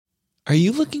Are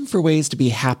you looking for ways to be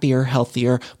happier,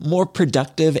 healthier, more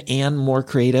productive, and more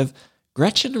creative?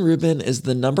 Gretchen Rubin is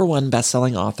the #1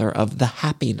 best-selling author of The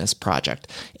Happiness Project,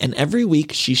 and every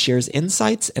week she shares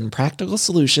insights and practical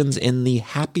solutions in the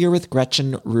Happier with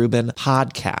Gretchen Rubin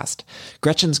podcast.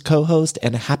 Gretchen's co-host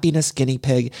and happiness guinea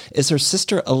pig is her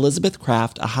sister Elizabeth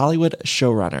Kraft, a Hollywood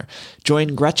showrunner.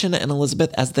 Join Gretchen and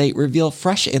Elizabeth as they reveal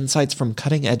fresh insights from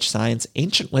cutting-edge science,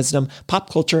 ancient wisdom, pop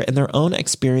culture, and their own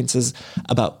experiences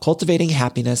about cultivating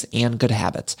happiness and good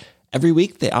habits. Every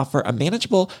week, they offer a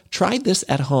manageable,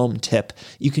 try-this-at-home tip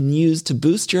you can use to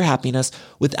boost your happiness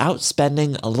without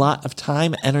spending a lot of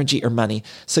time, energy, or money.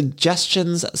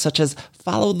 Suggestions such as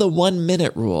follow the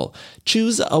 1-minute rule,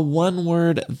 choose a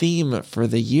one-word theme for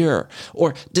the year,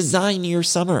 or design your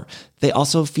summer. They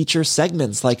also feature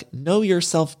segments like Know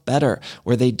Yourself Better,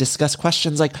 where they discuss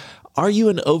questions like, are you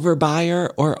an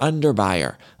overbuyer or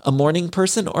underbuyer? A morning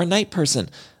person or night person?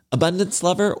 Abundance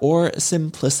lover or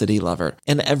simplicity lover.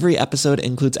 And every episode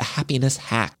includes a happiness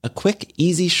hack, a quick,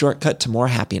 easy shortcut to more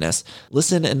happiness.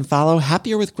 Listen and follow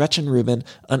Happier with Gretchen Rubin,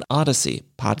 an Odyssey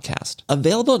podcast.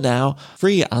 Available now,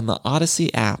 free on the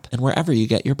Odyssey app and wherever you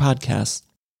get your podcasts.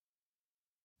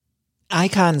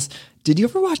 Icons. Did you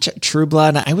ever watch True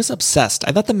Blood? I was obsessed.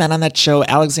 I thought the men on that show,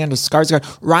 Alexander Skarsgård,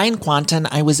 Ryan Kwanten,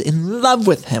 I was in love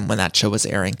with him when that show was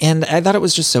airing. And I thought it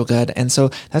was just so good. And so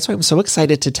that's why I'm so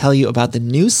excited to tell you about the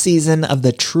new season of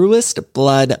the Truest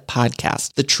Blood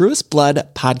podcast. The Truest Blood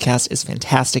podcast is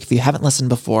fantastic. If you haven't listened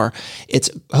before,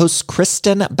 it's hosts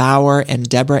Kristen Bauer and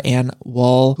Deborah Ann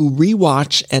Woll, who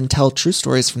rewatch and tell true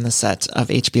stories from the set of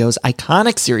HBO's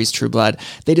iconic series True Blood.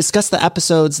 They discuss the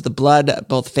episodes, the blood,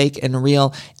 both fake and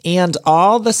real, and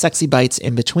all the sexy bites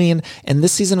in between. And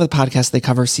this season of the podcast, they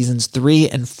cover seasons 3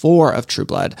 and 4 of True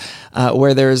Blood,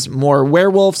 where there's more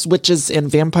werewolves, witches,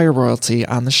 and vampire royalty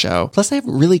on the show. Plus, they have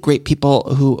really great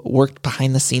people who worked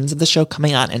behind the scenes of the show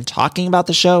coming on and talking about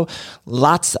the show.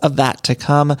 Lots of that to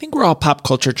come. I think we're all pop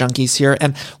culture junkies here.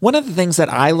 And one of the things that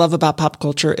I love about pop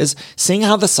culture is seeing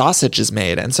how the sausage is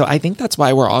made. And so I think that's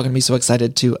why we're all going to be so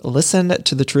excited to listen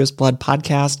to the Truest Blood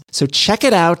podcast. So check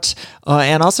it out.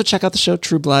 And also check out the show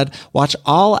True Blood. Watch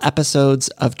all episodes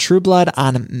of True Blood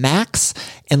on Max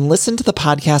and listen to the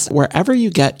podcast wherever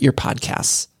you get your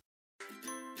podcasts.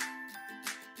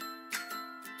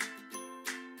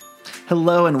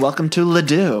 Hello and welcome to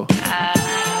Ledoux.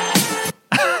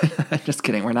 Just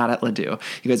kidding. We're not at Ledoux.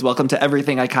 You guys, welcome to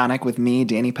Everything Iconic with me,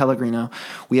 Danny Pellegrino.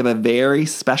 We have a very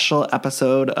special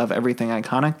episode of Everything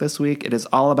Iconic this week. It is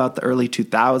all about the early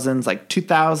 2000s, like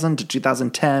 2000 to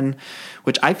 2010,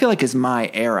 which I feel like is my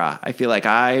era. I feel like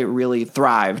I really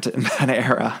thrived in that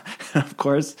era. Of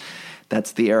course,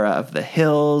 that's the era of The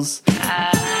Hills,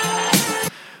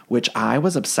 which I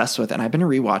was obsessed with, and I've been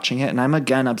rewatching it, and I'm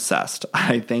again obsessed.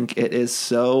 I think it is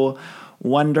so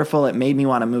wonderful. It made me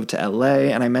want to move to LA,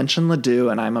 and I mentioned Ledoux,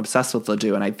 and I'm obsessed with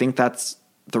Ledoux, and I think that's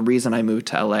the reason I moved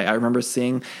to LA. I remember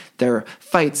seeing their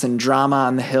fights and drama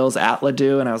on the hills at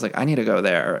Ledoux, and I was like, I need to go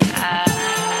there.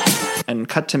 And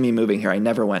cut to me moving here. I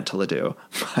never went to Ledoux,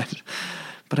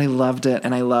 but I loved it,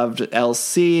 and I loved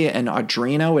LC and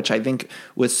Audrina, which I think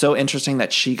was so interesting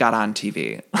that she got on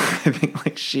TV. I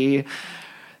think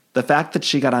the fact that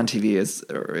she got on TV is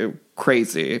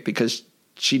crazy because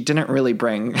she didn't really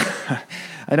bring,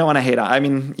 I don't want to hate on, I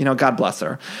mean, God bless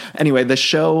her. Anyway, the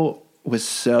show was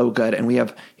so good. And we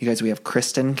have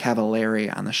Kristin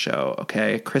Cavallari on the show,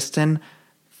 okay? Kristin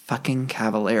fucking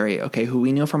Cavallari, okay, who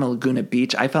we knew from Laguna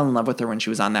Beach. I fell in love with her when she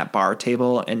was on that bar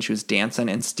table and she was dancing.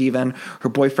 And Steven, her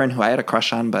boyfriend, who I had a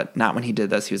crush on, but not when he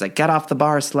did this, he was like, get off the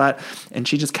bar, slut. And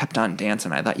she just kept on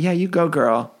dancing. I thought, yeah, you go,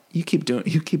 girl. You keep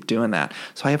doing that.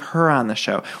 So I have her on the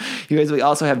show. You guys, we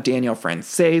also have Daniel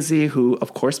Franzese, who,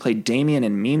 of course, played Damien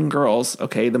in Mean Girls,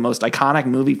 okay, the most iconic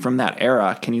movie from that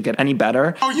era. Can you get any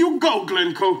better? Oh, you go,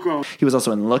 Glenn Coco. He was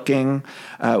also in Looking.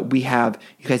 We have,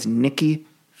 you guys, Nikki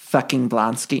motherfucking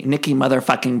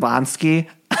Blonsky.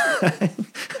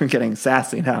 I'm getting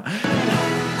sassy now.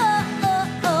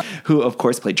 Who, of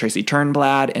course, played Tracy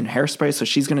Turnblad in Hairspray, so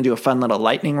she's going to do a fun little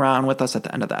lightning round with us at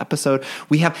the end of the episode.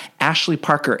 We have Ashley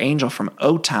Parker Angel from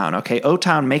O-Town, okay?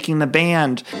 O-Town making the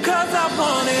band. 'Cause I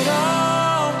want it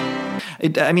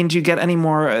all. I mean, do you get any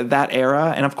more of that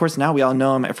era? And, of course, now we all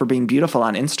know him for being beautiful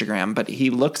on Instagram, but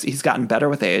he's gotten better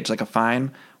with age, like a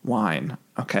fine wine,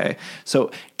 okay? So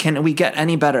can we get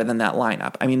any better than that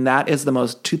lineup? I mean, that is the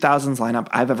most 2000s lineup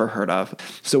I've ever heard of.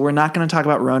 So we're not going to talk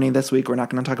about Roni this week. We're not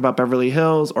going to talk about Beverly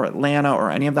Hills or Atlanta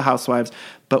or any of the housewives,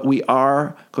 but we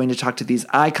are going to talk to these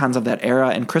icons of that era.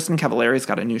 And Kristin Cavallari's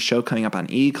got a new show coming up on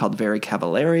E! Called Very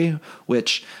Cavallari,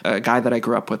 which a guy that I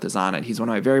grew up with is on it. He's one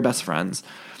of my very best friends.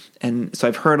 And so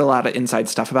I've heard a lot of inside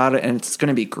stuff about it, and it's going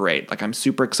to be great. Like, I'm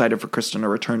super excited for Kristen to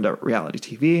return to reality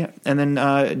TV. And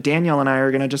then Daniel and I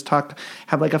are going to just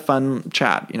have like a fun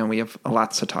chat. You know, we have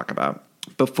lots to talk about.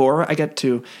 Before I get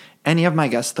to any of my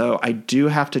guests, though, I do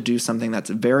have to do something that's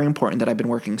very important that I've been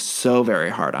working so very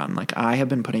hard on. Like, I have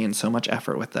been putting in so much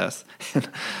effort with this.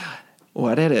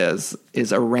 What it is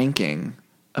a ranking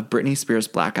of Britney Spears'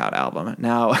 Blackout album.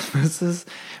 Now, this is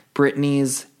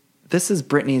Britney's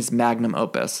magnum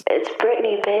opus. It's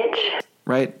Britney, bitch.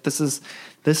 Right?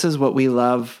 This is what we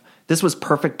love. This was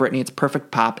perfect Britney. It's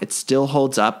perfect pop. It still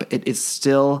holds up. It is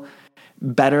still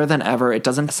better than ever. It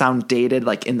doesn't sound dated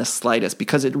like in the slightest,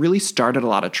 because it really started a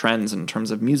lot of trends in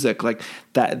terms of music. Like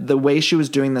that, the way she was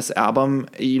doing this album,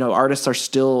 you know, artists are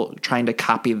still trying to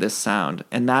copy this sound.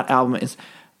 And that album is,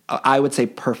 I would say,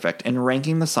 perfect. And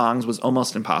ranking the songs was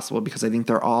almost impossible because I think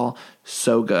they're all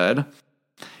so good.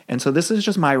 And so this is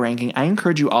just my ranking. I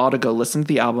encourage you all to go listen to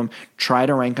the album, try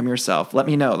to rank them yourself. Let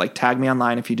me know, like tag me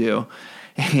online if you do,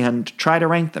 and try to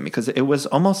rank them, because it was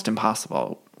almost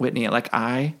impossible. Whitney, like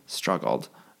I struggled.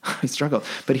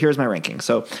 But here's my ranking.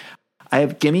 So I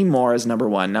have Gimme More as number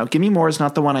 1. Now, Gimme More is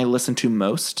not the one I listen to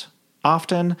most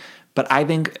often, but I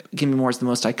think Gimme More is the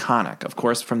most iconic, of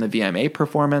course, from the VMA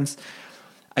performance.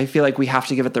 I feel like we have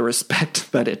to give it the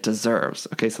respect that it deserves.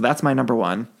 Okay, so that's my number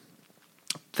 1.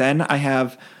 Then I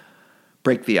have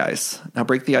Break the Ice. Now,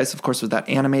 Break the Ice, of course, was that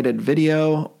animated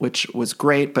video, which was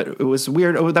great, but it was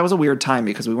weird. That was a weird time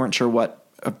because we weren't sure what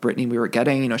of Britney we were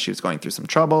getting. You know, she was going through some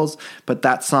troubles. But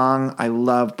that song, I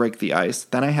love Break the Ice.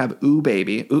 Then I have Ooh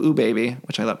Baby,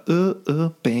 which I love. Ooh, ooh,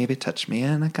 baby, touch me.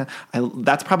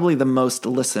 That's probably the most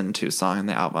listened to song in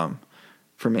the album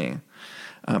for me.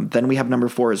 Then we have number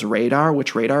 4 is Radar,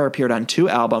 which Radar appeared on 2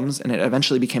 albums, and it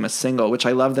eventually became a single, which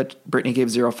I love that Britney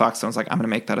gave zero fucks. So I was like, I'm going to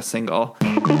make that a single,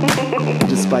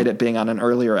 despite it being on an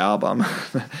earlier album.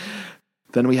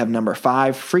 Then we have number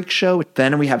 5, Freak Show.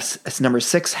 Then we have number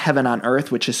 6, Heaven on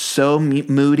Earth, which is so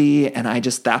moody, and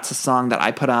that's a song that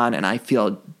I put on, and I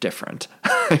feel different.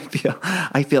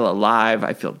 I feel alive.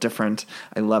 I feel different.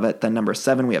 I love it. Then number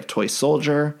 7, we have Toy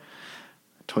Soldier.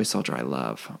 Toy Soldier, I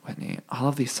love. Whitney, all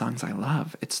of these songs I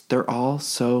love. They're all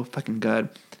so fucking good.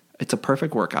 It's a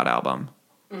perfect workout album.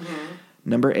 Mm-hmm.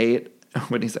 Number 8,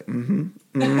 Whitney's like, Number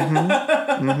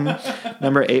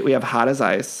 8, we have Hot as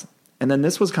Ice. And then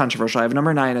this was controversial. I have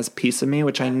number 9 as Piece of Me,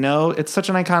 which I know it's such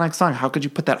an iconic song. How could you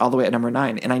put that all the way at number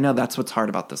 9? And I know that's what's hard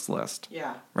about this list.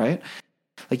 Yeah. Right?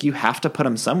 Like, you have to put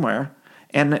them somewhere.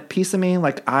 And Piece of Me,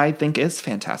 like, I think is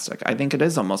fantastic. I think it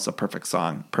is almost a perfect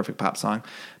song, perfect pop song.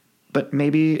 But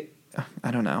maybe,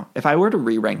 I don't know. If I were to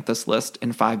re-rank this list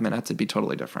in 5 minutes, it'd be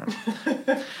totally different.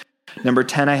 Number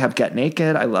 10, I have Get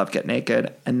Naked. I love Get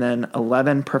Naked. And then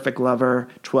 11, Perfect Lover.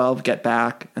 12, Get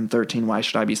Back. And 13, Why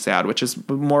Should I Be Sad? Which is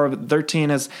more of,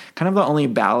 13 is kind of the only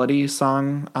ballady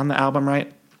song on the album, right?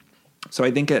 So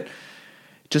I think it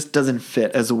just doesn't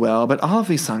fit as well. But all of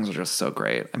these songs are just so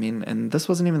great. I mean, and this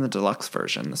wasn't even the deluxe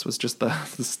version. This was just the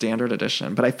standard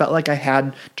edition. But I felt like I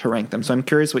had to rank them. So I'm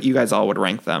curious what you guys all would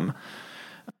rank them.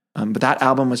 But that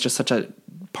album was just such a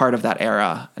part of that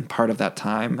era and part of that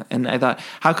time. And I thought,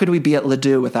 how could we be at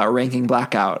Ledoux without ranking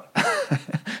Blackout?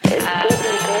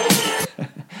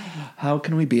 How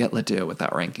can we be at Ledoux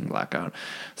without ranking Blackout?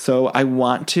 So I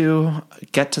want to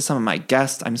get to some of my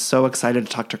guests. I'm so excited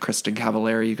to talk to Kristin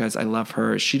Cavallari. You guys, I love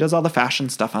her. She does all the fashion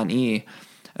stuff on E!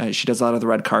 She does a lot of the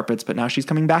red carpets, but now she's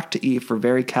coming back to E! For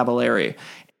Very Cavallari.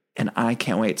 And I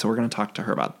can't wait. So we're going to talk to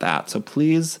her about that. So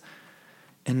please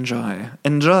enjoy.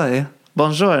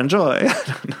 Bonjour, enjoy. I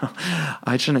don't know.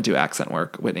 I shouldn't do accent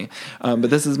work, Whitney.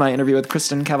 But this is my interview with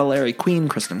Kristin Cavallari, Queen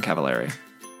Kristin Cavallari.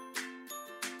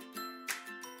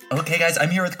 Okay, guys,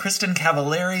 I'm here with Kristin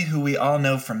Cavallari, who we all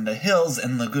know from The Hills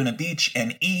and Laguna Beach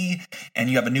and E! And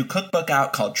you have a new cookbook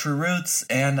out called True Roots.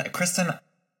 And Kristin,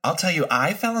 I'll tell you,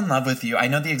 I fell in love with you. I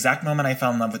know the exact moment I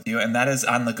fell in love with you, and that is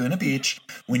on Laguna Beach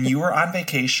when you were on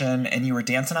vacation and you were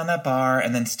dancing on that bar,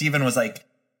 and then Steven was like,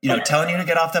 you know, telling you to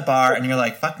get off the bar, and you're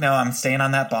like, fuck no, I'm staying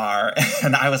on that bar.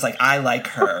 And I was like, I like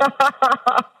her.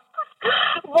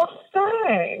 Well,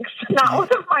 thanks. That was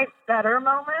one of my better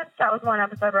moments. That was one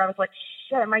episode where I was like,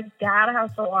 shit, my dad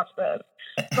has to watch this.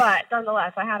 But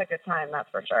nonetheless, I had a good time, that's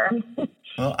for sure.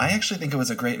 Well, I actually think it was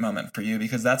a great moment for you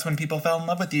because that's when people fell in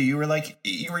love with you. You were like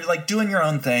doing your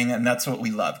own thing, and that's what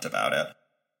we loved about it.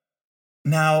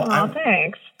 Now,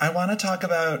 thanks. I want to talk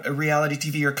about reality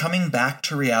TV. You're coming back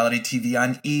to reality TV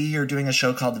on E! You're doing a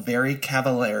show called Very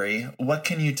Cavallari. What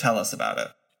can you tell us about it?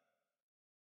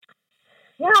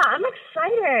 Yeah, I'm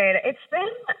excited. It's been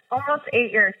almost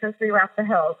 8 years since we wrapped The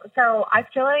Hills. So I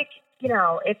feel like, you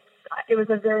know, it's it was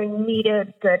a very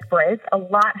needed, good break. A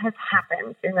lot has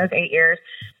happened in those 8 years.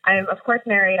 I'm, of course,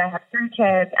 married. I have 3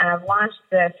 kids, and I've launched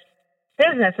this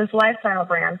business, this lifestyle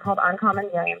brand called Uncommon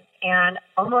James. And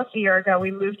almost a year ago,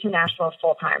 we moved to Nashville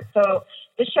full time. So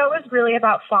the show is really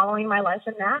about following my life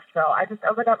in Nashville. I just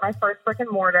opened up my first brick and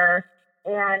mortar,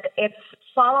 and it's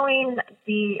following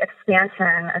the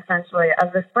expansion, essentially,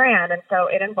 of this brand. And so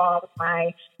it involves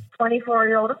my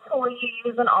 24-year-old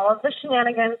employees and all of the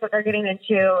shenanigans that they're getting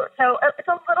into. So it's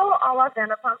a little a la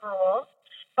Vanderpump Rules,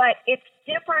 but it's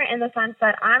different in the sense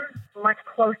that I'm much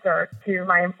closer to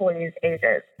my employees'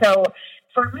 ages. So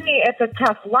for me, it's a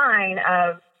tough line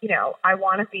of, you know, I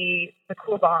want to be the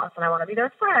cool boss and I want to be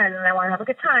their friend and I want to have a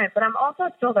good time, but I'm also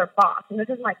still their boss and this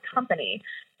is my company.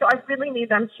 So I really need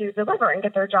them to deliver and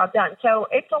get their job done. So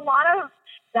it's a lot of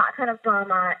that kind of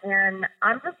drama, and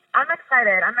I'm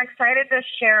excited. I'm excited to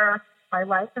share my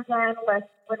life again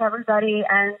with everybody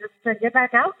and just to get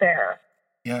back out there.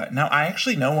 Yeah. Now, I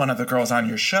actually know one of the girls on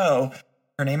your show.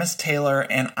 Her name is Taylor,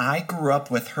 and I grew up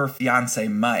with her fiance,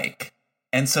 Mike.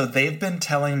 And so they've been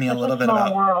telling me a little bit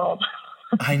about... world.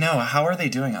 I know. How are they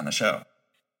doing on the show?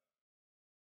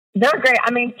 They're great.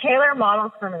 I mean, Taylor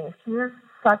models for me. She's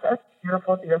such a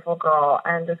beautiful, beautiful girl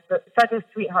and just such a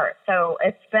sweetheart. So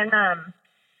it's been...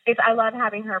 I love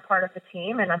having her part of the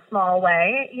team in a small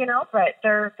way, you know, but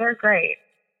they're great.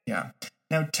 Yeah.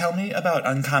 Now tell me about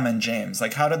Uncommon James.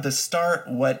 Like, how did this start?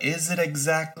 What is it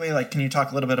exactly? Like, can you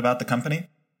talk a little bit about the company?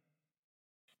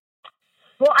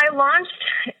 Well, I launched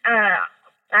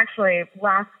actually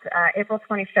last April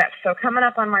 25th, so coming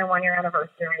up on my 1-year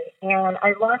anniversary, and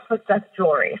I launched with just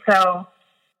jewelry. So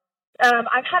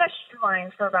I've had a shoe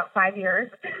line for about 5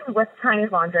 years with Chinese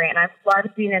Laundry, and I've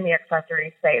loved being in the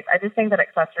accessory space. I just think that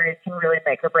accessories can really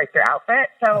make or break your outfit.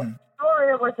 So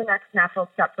jewelry was the next natural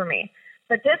step for me.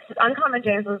 But this Uncommon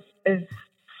James is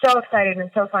so exciting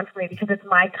and so fun for me because it's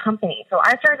my company. So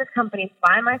I started this company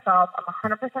by myself.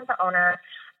 I'm 100% the owner,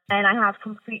 and I have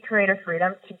complete creative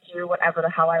freedom to do whatever the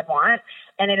hell I want.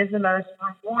 And it is the most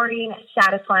rewarding,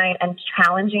 satisfying, and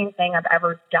challenging thing I've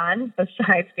ever done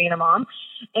besides being a mom.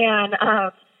 And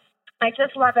I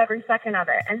just love every second of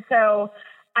it. And so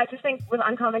I just think with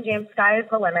Uncommon James, sky is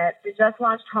the limit. We just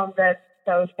launched home goods.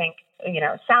 So think, you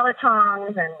know, salad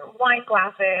tongs and wine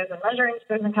glasses and measuring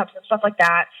spoons and cups and stuff like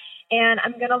that. And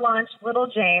I'm going to launch Little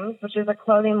James, which is a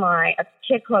clothing line, a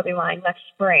kid clothing line next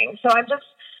spring. So I'm just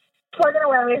plugging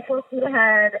away full speed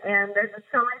ahead, and there's just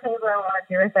so many things that I want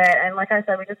to do with it. And like I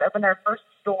said, we just opened our first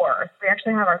store. We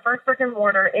actually have our first brick and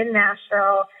mortar in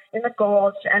Nashville, in the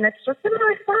Gulch, and it's just been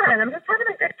really fun. I'm just having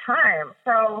a good time.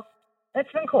 So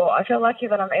it's been cool. I feel lucky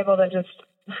that I'm able to just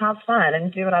have fun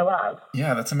and do what I love.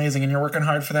 Yeah, that's amazing. And you're working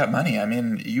hard for that money. I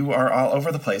mean, you are all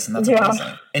over the place, and that's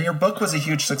amazing. And your book was a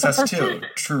huge success too.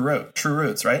 True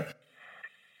Roots, right?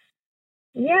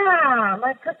 Yeah,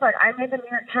 my cookbook. I made the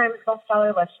New York Times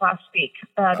bestseller list last week,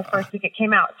 the first week it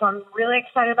came out. So I'm really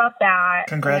excited about that.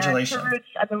 Congratulations. True Roots,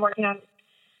 I've been working on.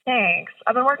 Thanks.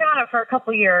 I've been working on it for a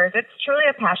couple of years. It's truly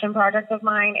a passion project of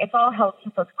mine. It's all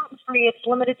healthy, so it's gluten-free, it's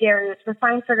limited dairy, it's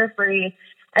refined sugar-free,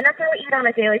 and that's what I eat on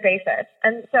a daily basis.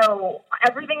 And so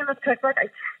everything in this cookbook I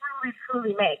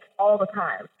truly make all the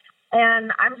time.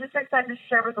 And I'm just excited to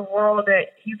share with the world that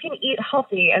you can eat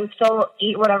healthy and still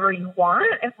eat whatever you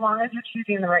want as long as you're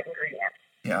choosing the right ingredients.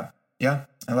 Yeah,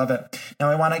 I love it. Now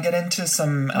I want to get into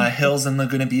some Hills and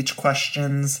Laguna Beach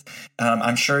questions.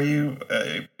 I'm sure you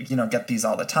get these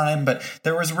all the time, but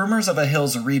there was rumors of a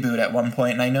Hills reboot at one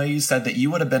point, and I know you said that you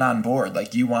would have been on board,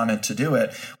 like you wanted to do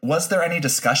it. Was there any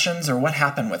discussions, or what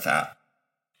happened with that?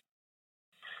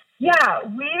 Yeah,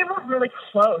 we were really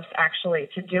close, actually,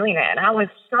 to doing it, and I was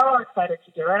so excited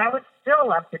to do it. I would still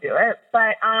love to do it,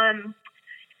 but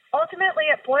ultimately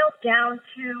it boiled down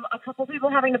to a couple people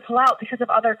having to pull out because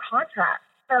of other contracts.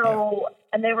 So,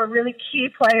 and they were really key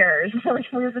players, so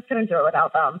we were just going to do it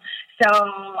without them.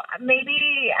 So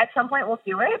maybe at some point we'll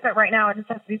do it, but right now it just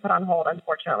has to be put on hold,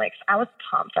 unfortunately, because I was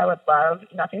pumped. I would love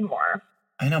nothing more.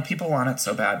 I know, people want it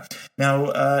so bad. Now,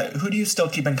 who do you still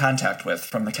keep in contact with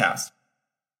from the cast?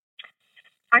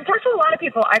 I talk to a lot of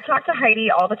people. I talk to Heidi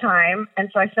all the time, and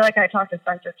so I feel like I talk to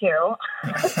Spencer too,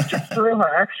 just through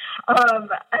her.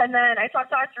 And then I talk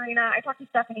to Audrina. I talk to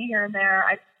Stephanie here and there.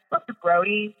 I spoke to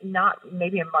Brody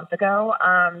maybe a month ago.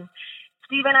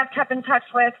 Steven I've kept in touch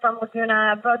with from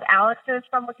Laguna. Both Alexes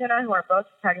from Laguna, who are both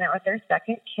pregnant with their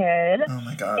second kid. Oh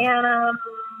my God. And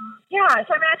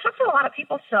so I mean, I talk to a lot of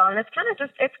people still, and it's kind of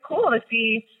it's cool to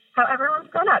see how everyone's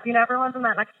grown up. You know, everyone's in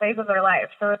that next phase of their life,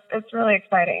 so it's really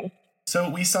exciting. So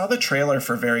we saw the trailer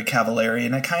for Very Cavallari,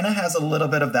 and it kind of has a little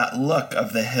bit of that look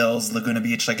of the Hills, Laguna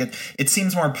Beach. Like it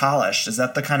seems more polished. Is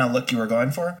that the kind of look you were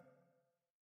going for?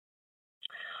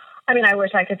 I mean, I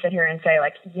wish I could sit here and say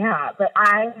like, yeah, but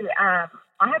I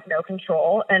have no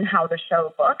control in how the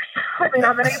show looks. I mean,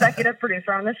 I'm an executive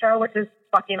producer on the show, which is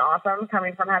fucking awesome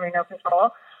coming from having no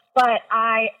control. But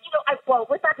well,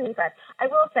 with that being said, I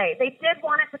will say they did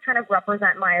want it to kind of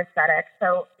represent my aesthetic.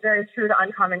 So very true to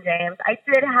Uncommon James. I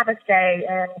did have a say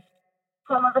in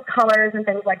some of the colors and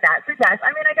things like that. So yes,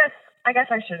 I mean, I guess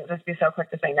I shouldn't just be so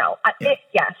quick to say no. I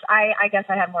guess I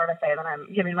have more of a say than I'm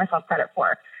giving myself credit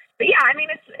for. But yeah, I mean,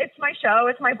 it's my show,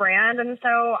 it's my brand, and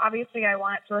so obviously I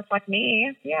want it to reflect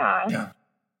me. Yeah. Yeah.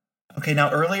 Okay, now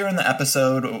earlier in the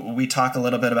episode, we talk a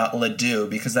little bit about Ledoux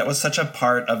because that was such a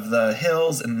part of the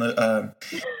Hills and the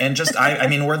and just I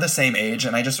mean we're the same age,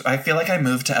 and I feel like I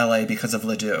moved to LA because of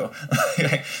Ledoux.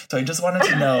 So I just wanted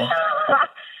to know,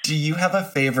 do you have a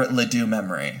favorite Ledoux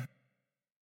memory?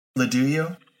 Ledoux,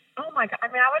 you? Oh my God! I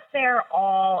mean, I was there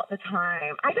all the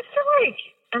time. I just feel like.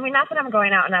 I mean, not that I'm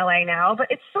going out in LA now, but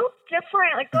it's so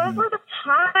different. Like, those were the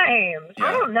times. Yeah.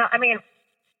 I don't know. I mean,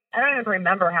 I don't even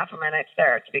remember half of my nights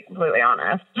there, to be completely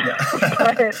honest. Yeah.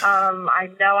 But I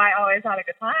know I always had a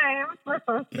good time.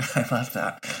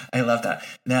 Yeah, I love that.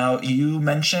 Now, you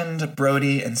mentioned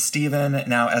Brody and Steven.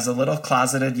 Now, as a little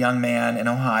closeted young man in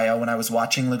Ohio, when I was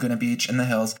watching Laguna Beach in the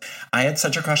Hills, I had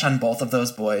such a crush on both of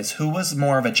those boys. Who was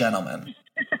more of a gentleman?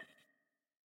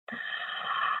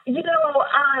 You know,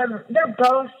 they're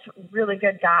both really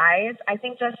good guys. I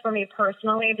think just for me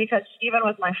personally, because Steven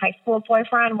was my high school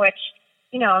boyfriend, which,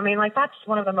 you know, I mean, like, that's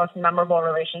one of the most memorable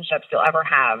relationships you'll ever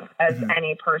have as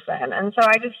any person. And so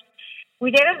we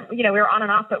dated, you know, we were on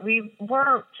and off, but we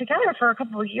were together for a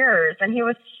couple of years. And he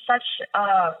was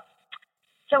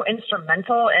so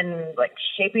instrumental in, like,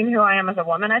 shaping who I am as a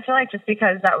woman, I feel like, just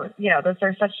because that was, you know, those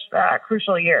are such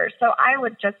crucial years. So I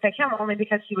would just pick him only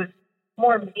because he was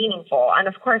more meaningful. And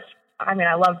of course, I mean,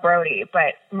 I love Brody,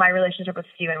 but my relationship with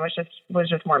Steven was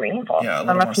just more meaningful. Yeah,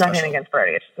 and that's nothing against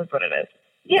Brody. It's just what it is.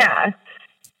 Yeah.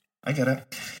 I get it.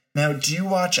 Now, do you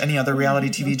watch any other reality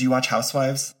TV? Do you watch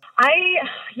Housewives?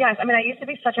 Yes. I mean, I used to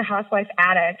be such a Housewife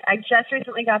addict. I just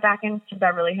recently got back into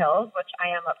Beverly Hills, which I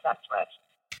am obsessed with.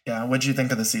 Yeah. What did you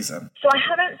think of the season? So I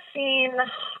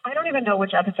don't even know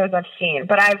which episodes I've seen,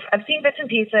 but I've seen bits and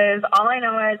pieces. All I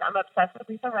know is I'm obsessed with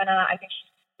Lisa Rinna. I think she's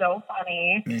so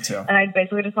funny. Me too. And I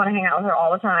basically just want to hang out with her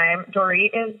all the time. Dorit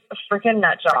is a freaking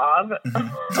nut job.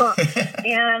 And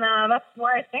that's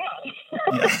where I stand.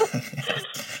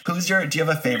 Do you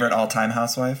have a favorite all-time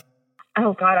housewife?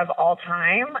 Oh God, of all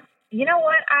time? You know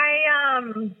what?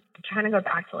 I'm trying to go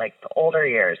back to like the older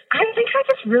years. I think I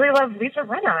just really love Lisa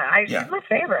Rinna. She's my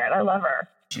favorite. I love her.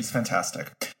 She's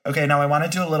fantastic. Okay, now I want to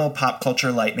do a little pop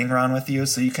culture lightning round with you,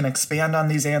 so you can expand on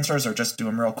these answers or just do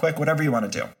them real quick, whatever you want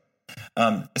to do.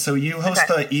 So you host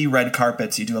the E red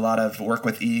carpets. You do a lot of work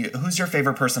with E. Who's your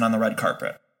favorite person on the red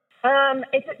carpet?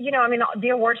 It's, you know, I mean, the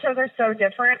award shows are so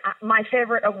different. My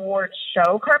favorite award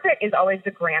show carpet is always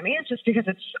the Grammys, just because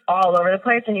it's all over the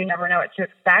place and you never know what to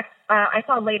expect. I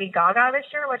saw Lady Gaga this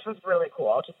year, which was really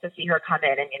cool, just to see her come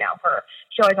in and, you know,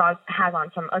 she always has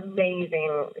on some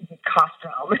amazing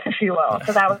costume, if you will.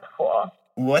 So that was cool.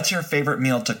 What's your favorite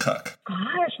meal to cook?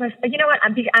 Gosh, you know what?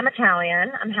 I'm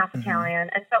Italian. I'm half Italian.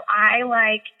 And so I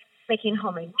like making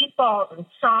homemade meatballs and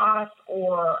sauce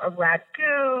or a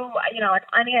ragu, you know, like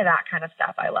any of that kind of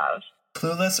stuff I love.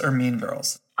 Clueless or Mean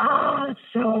Girls? Oh, it's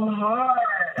so hard.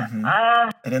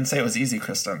 I didn't say it was easy,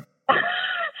 Kristen.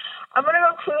 I'm going to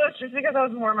go Clueless just because that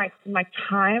was more my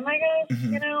time, I guess,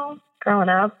 you know, growing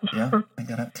up. Yeah, I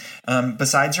get it.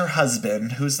 Besides your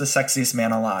husband, who's the sexiest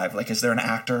man alive? Like, is there an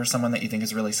actor or someone that you think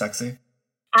is really sexy?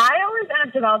 I always end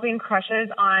up developing crushes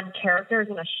on characters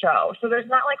in a show. So there's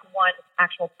not like one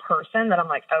actual person that I'm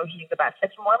like, oh, he's the best.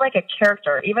 It's more like a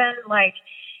character. Even like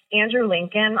Andrew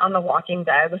Lincoln on The Walking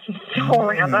Dead. This is so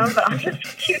random, but he's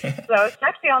so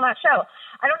sexy on that show.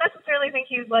 I don't necessarily think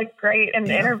he's like great in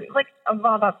the interview. Like,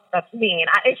 well, that's mean.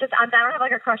 I don't have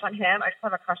like a crush on him. I just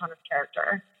have a crush on his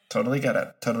character. Totally get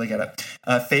it.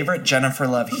 Favorite Jennifer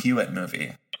Love Hewitt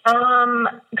movie?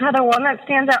 God, the one that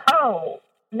stands out. Oh.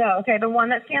 No, okay. The one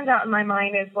that stands out in my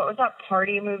mind is, what was that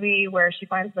party movie where she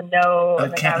finds the note?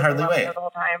 Oh, Can't Hardly Wait. The whole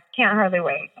time. Can't Hardly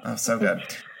Wait. Oh, so good.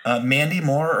 Mandy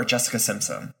Moore or Jessica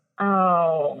Simpson?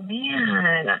 Oh,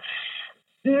 man.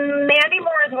 Mandy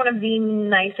Moore is one of the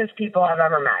nicest people I've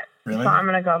ever met. Really? So I'm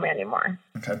going to go Mandy Moore.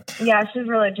 Okay. Yeah, she's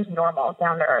really just normal,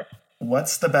 down to earth.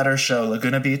 What's the better show,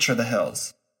 Laguna Beach or The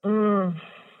Hills? These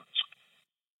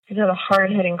are the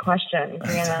hard-hitting questions,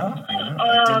 you know?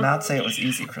 I did not say it was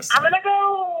easy, Kristen. I'm going to go...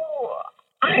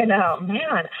 I know,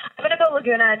 man. I'm going to go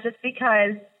Laguna just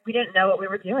because we didn't know what we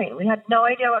were doing. We had no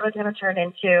idea what it was going to turn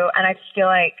into, and I just feel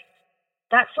like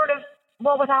that sort of...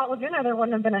 Well, without Laguna, there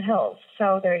wouldn't have been a Hills.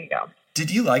 So there you go. Did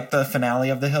you like the finale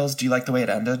of The Hills? Do you like the way it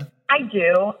ended? I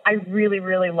do. I really,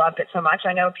 really loved it so much.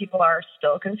 I know people are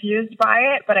still confused by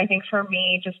it, but I think for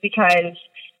me, just because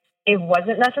it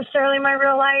wasn't necessarily my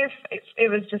real life, it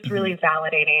was just really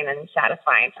validating and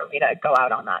satisfying for me to go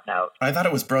out on that note. I thought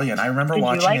it was brilliant. I remember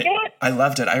watching you like it. I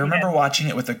loved it. I remember watching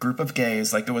it with a group of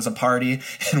gays, like it was a party,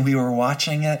 and we were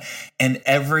watching it, and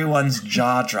everyone's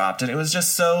jaw dropped, and it was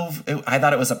just I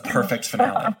thought it was a perfect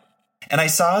finale. And I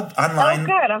saw online. Oh,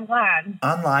 good. I'm glad.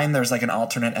 Online, there's like an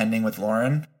alternate ending with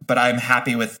Lauren, but I'm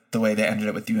happy with the way they ended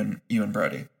it with you and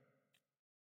Brody.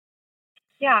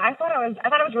 Yeah, I thought it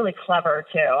was really clever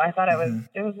too. I thought it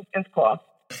was cool.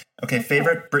 Okay,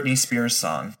 favorite Britney Spears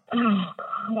song? Oh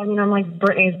God, I mean, I'm like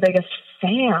Britney's biggest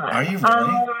fan. Are you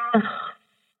really?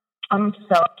 I'm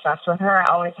so obsessed with her. I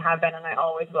always have been, and I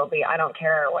always will be. I don't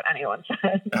care what anyone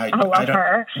says. I love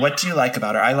her. What do you like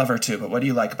about her? I love her too, but what do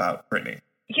you like about Britney?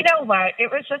 You know what?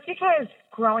 It was just because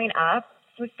growing up,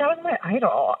 that was my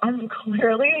idol.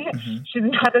 Clearly, she's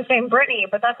not the same Britney,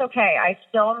 but that's okay. I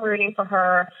still am rooting for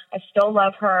her. I still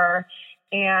love her.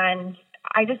 And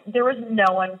there was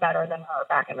no one better than her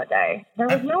back in the day. There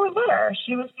was no one better.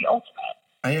 She was the ultimate.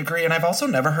 I agree. And I've also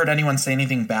never heard anyone say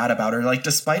anything bad about her. Like,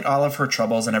 despite all of her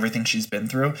troubles and everything she's been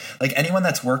through, like anyone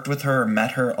that's worked with her or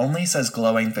met her only says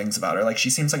glowing things about her. Like, she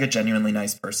seems like a genuinely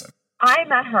nice person. I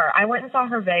met her. I went and saw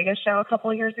her Vegas show a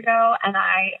couple of years ago, and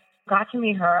I got to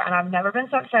meet her, and I've never been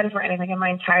so excited for anything in my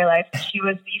entire life. She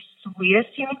was the sweetest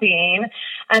human being.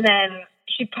 And then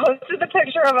she posted the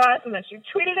picture of us, and then she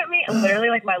tweeted at me, and literally,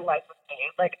 like, my life was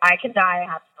changed. Like, I could die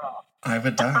after all. I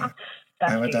would die.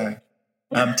 I would die.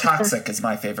 Toxic is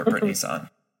my favorite Britney song.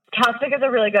 Toxic is a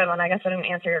really good one. I guess I didn't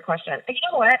answer your question. You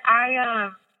know what?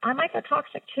 I might go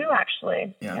Toxic too,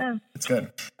 actually. Yeah, it's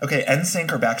good. Okay,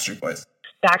 NSYNC or Backstreet Boys?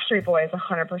 Backstreet Boys,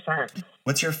 100%.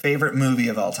 What's your favorite movie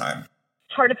of all time?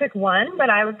 It's hard to pick one, but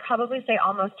I would probably say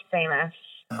Almost Famous.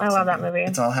 I love that movie.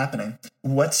 It's all happening.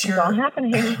 It's all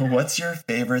happening. What's your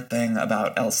favorite thing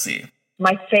about LC?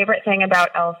 My favorite thing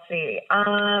about LC?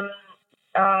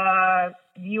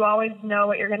 You always know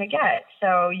what you're going to get,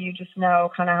 so you just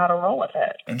know kind of how to roll with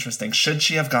it. Interesting. Should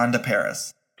she have gone to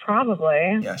Paris?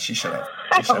 Probably. Yeah, she should have.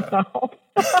 I don't know.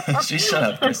 She should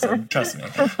have, Kristen. Trust me.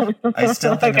 I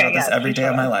still think about this every day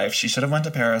of my life. She should have went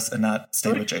to Paris and not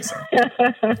stayed with Jason.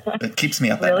 It keeps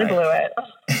me up at night. Really blew it.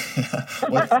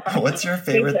 What's your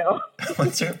favorite?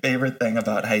 What's your favorite thing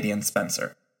about Heidi and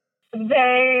Spencer?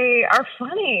 They are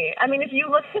funny. I mean, if you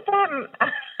look at them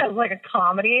as like a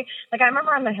comedy, like I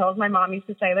remember on The Hills, my mom used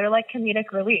to say they're like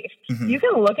comedic relief. You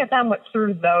can look at them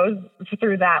through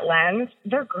that lens.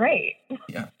 They're great.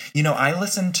 Yeah. You know, I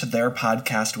listened to their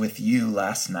podcast with you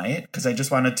last night because I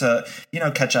just wanted to,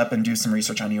 catch up and do some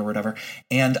research on you or whatever.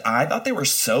 And I thought they were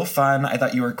so fun. I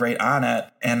thought you were great on it.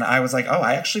 And I was like, oh,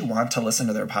 I actually want to listen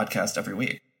to their podcast every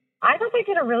week. I thought they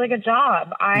did a really good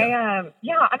job. I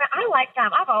mean, I like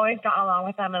them. I've always gotten along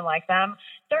with them and like them.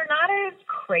 They're not as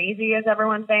crazy as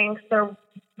everyone thinks. They're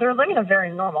living a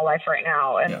very normal life right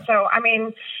now. And so, I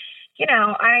mean,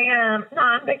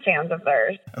 I'm big fans of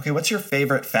theirs. Okay, what's your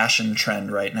favorite fashion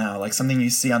trend right now? Like something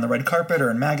you see on the red carpet or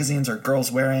in magazines or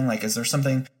girls wearing? Like, is there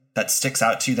something that sticks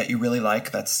out to you that you really like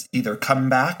that's either come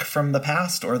back from the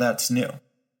past or that's new?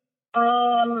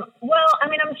 Well,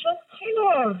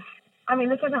 I mean,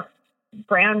 this isn't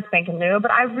brand spanking new,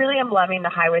 but I really am loving the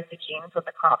high-waisted jeans with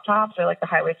the crop tops, or like the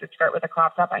high-waisted skirt with the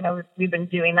crop top. I know we've been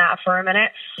doing that for a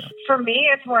minute. For me,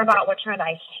 it's more about what trend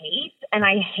I hate, and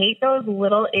I hate those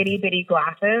little itty-bitty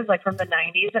glasses like from the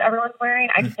 90s that everyone's wearing.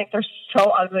 I just think they're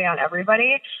so ugly on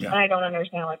everybody, and I don't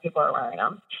understand why people are wearing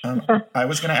them. I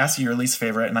was going to ask you your least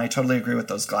favorite, and I totally agree with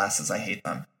those glasses. I hate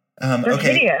them. They're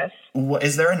hideous.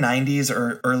 Is there a 90s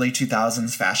or early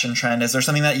 2000s fashion trend? Is there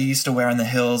something that you used to wear on the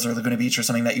Hills or Laguna Beach or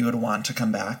something that you would want to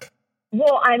come back?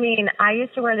 Well, I mean, I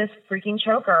used to wear this freaking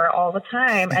choker all the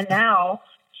time. And now,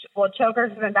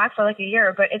 chokers have been back for like a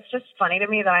year. But it's just funny to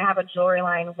me that I have a jewelry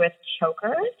line with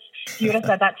chokers. If you would have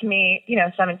said that to me,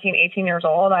 17, 18 years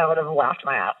old, I would have laughed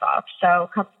my ass off. So,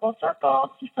 comfortable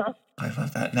circle. I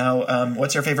love that. Now,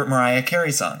 what's your favorite Mariah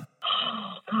Carey song?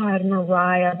 Oh, God,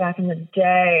 Mariah back in the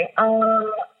day.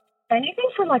 Anything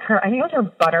from like her, I think it was her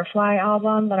Butterfly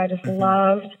album that I just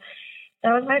loved.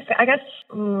 That was I guess,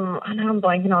 I know I'm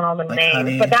blanking on all the names,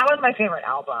 Honey. But that was my favorite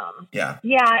album. Yeah.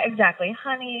 Yeah, exactly.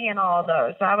 Honey and all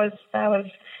those. That was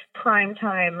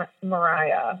primetime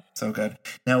Mariah. So good.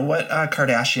 Now, what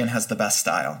Kardashian has the best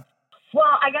style? Well,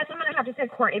 I guess I'm going to have to say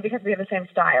Kourtney because we have the same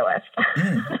stylist.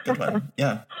 Good one.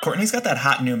 Yeah. Kourtney's got that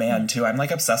hot new man, too. I'm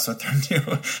like obsessed with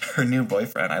her new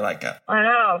boyfriend. I like it. I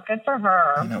know. Good for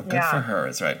her. I know. Good for her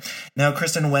is right. Now,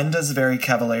 Kristen, when does Very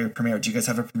Cavalier premiere? Do you guys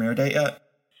have a premiere date yet?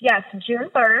 Yes,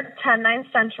 June 3rd, 10, 9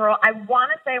 Central. I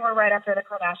want to say we're right after the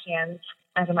Kardashians,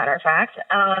 as a matter of fact.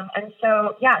 And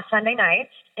so, yeah, Sunday night,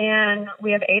 and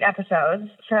we have 8 episodes.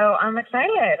 So I'm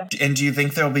excited. And do you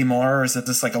think there'll be more, or is it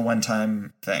just like a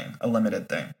one-time thing, a limited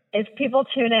thing? If people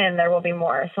tune in, there will be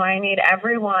more. So I need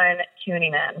everyone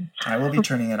tuning in. I will be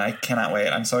tuning in. I cannot wait.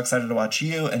 I'm so excited to watch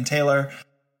you and Taylor.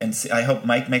 And see, I hope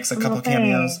Mike makes a couple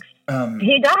cameos.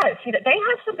 He does. They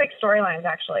have some big storylines,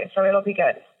 actually, so it'll be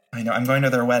good. I know. I'm going to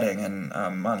their wedding in a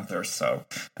month or so.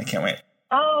 I can't wait.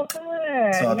 Oh,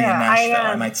 good. So I'll be in Nashville.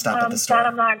 I might stop at the store.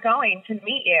 I'm not going to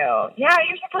meet you. Yeah,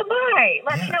 you should come by.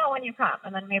 Let me know when you come,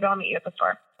 and then maybe I'll meet you at the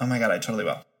store. Oh, my God. I totally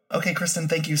will. Okay, Kristen,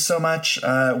 thank you so much.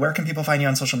 Where can people find you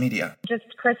on social media?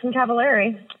 Just Kristen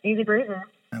Cavallari. Easy breezy.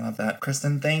 I love that.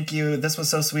 Kristen, thank you. This was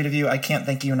so sweet of you. I can't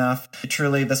thank you enough.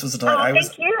 Truly, this was a delight.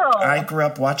 Thank you. I grew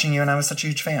up watching you, and I was such a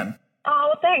huge fan.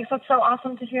 Oh, thanks. That's so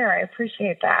awesome to hear. I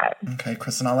appreciate that. Okay,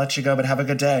 Kristen, I'll let you go, but have a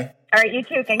good day. All right, you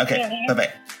too. Thanks, okay, Danny.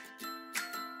 Bye-bye.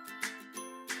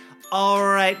 All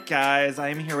right, guys,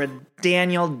 I'm here with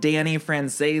Danny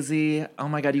Franzese. Oh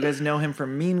my God, you guys know him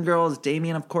from Mean Girls.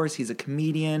 Damien, of course, he's a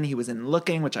comedian. He was in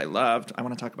Looking, which I loved. I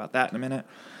want to talk about that in a minute.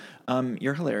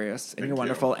 You're hilarious and you're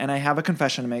wonderful. And I have a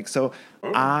confession to make. So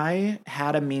I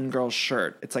had a Mean Girls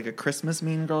shirt. It's like a Christmas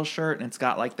Mean Girls shirt, and it's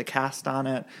got like the cast on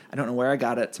it. I don't know where I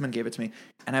got it. Someone gave it to me.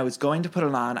 And I was going to put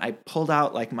it on. I pulled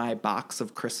out like my box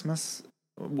of Christmas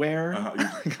wear.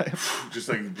 Just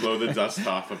like blow the dust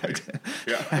off of it.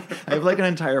 Yeah. I have like an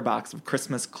entire box of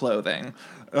Christmas clothing.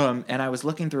 And I was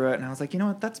looking through it and I was like, you know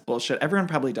what? That's bullshit. Everyone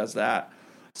probably does that.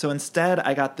 So instead,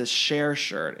 I got this Cher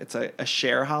shirt. It's a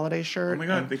Cher holiday shirt. Oh my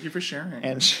God, thank you for sharing.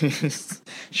 And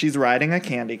she's riding a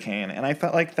candy cane. And I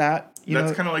felt like that,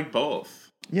 That's kind of like both.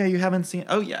 Yeah, you haven't seen...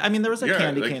 Oh, yeah. I mean, there was a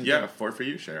candy cane. Yeah, 4 for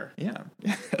you, Cher. Yeah.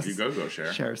 Yes. You go,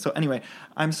 Cher. Cher. So anyway,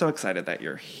 I'm so excited that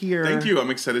you're here. Thank you. I'm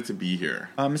excited to be here.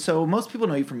 So most people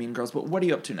know you from Mean Girls, but what are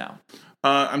you up to now?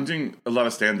 I'm doing a lot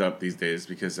of stand-up these days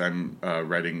because I'm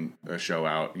writing a show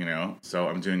out, So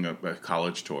I'm doing a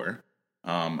college tour.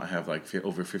 I have like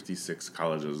over 56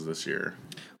 colleges this year.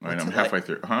 I'm halfway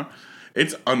through.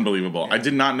 It's unbelievable. Yeah. I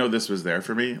did not know this was there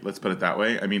for me. Let's put it that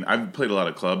way. I mean, I've played a lot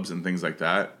of clubs and things like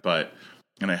that,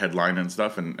 and I headline and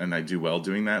stuff, and I do well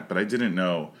doing that. But I didn't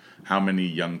know how many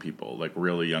young people, like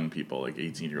really young people, like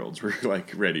 18-year-olds, were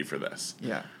like ready for this.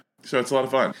 Yeah. So it's a lot of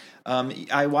fun.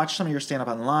 I watched some of your stand-up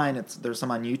online. There's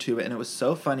some on YouTube, and it was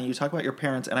so funny. You talk about your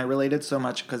parents, and I related so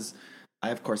much because I,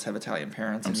 of course, have Italian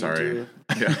parents. I'm sorry.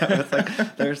 Yeah. It's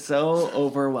like, they're so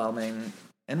overwhelming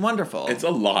and wonderful. It's a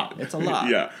lot. It's a lot.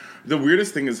 Yeah. The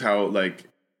weirdest thing is how, like,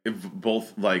 if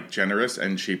both, like, generous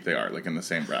and cheap they are, like, in the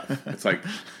same breath. It's like,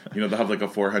 they'll have, like, a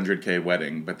 $400K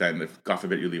wedding, but then, if, God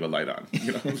forbid, you leave a light on.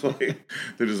 Like,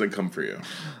 they just, like, come for you.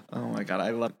 Oh, my God. I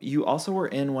love... You also were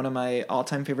in one of my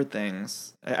all-time favorite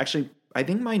things. Actually, I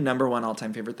think my number one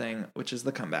all-time favorite thing, which is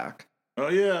The Comeback. Oh,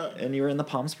 yeah. And you were in the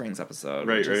Palm Springs episode.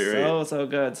 Right. So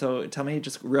good. So tell me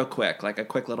just real quick, like a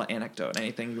quick little anecdote.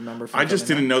 Anything you remember from I just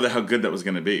didn't know how good that was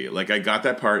going to be. Like, I got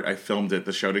that part. I filmed it.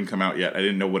 The show didn't come out yet. I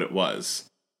didn't know what it was.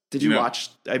 Did you watch?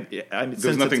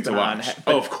 There's nothing to watch.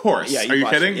 Of course. Yeah, are you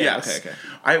kidding? Yeah, yes.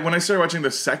 Okay. When I started watching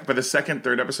the second,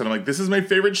 third episode, I'm like, this is my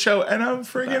favorite show, and I'm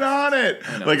freaking on it.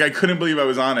 I couldn't believe I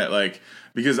was on it. Like,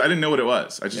 because I didn't know what it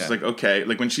was. I just like, okay.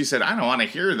 Like when she said, I don't want to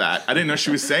hear that. I didn't know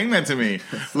she was saying that to me.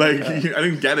 Like, I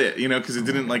didn't get it, because it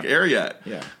didn't like air yet.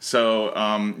 Yeah. So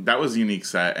that was a unique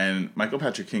set, and Michael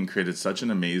Patrick King created such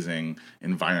an amazing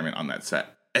environment on that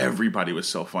set. Everybody was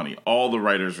so funny. All the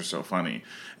writers were so funny.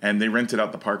 And they rented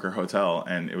out the Parker Hotel,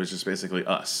 and it was just basically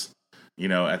us,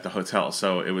 at the hotel.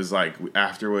 So it was like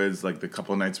afterwards, like the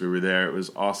couple of nights we were there, it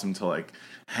was awesome to like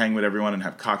hang with everyone and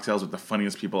have cocktails with the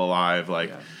funniest people alive.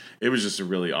 Like it was just a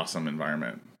really awesome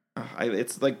environment.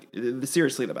 It's like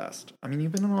seriously the best. I mean,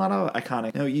 you've been in a lot of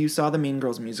iconic. You saw the Mean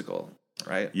Girls musical,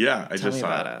 right? Yeah, I just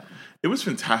saw it. It was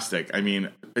fantastic. I mean,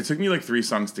 it took me like 3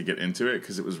 songs to get into it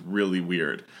because it was really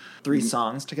weird. 3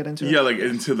 songs to get into it? Yeah, like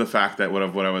into the fact that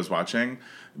what I was watching,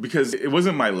 because it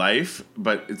wasn't my life,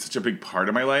 but it's such a big part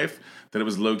of my life that it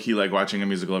was low-key like watching a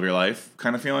musical of your life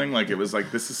kind of feeling. Like it was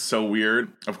like, this is so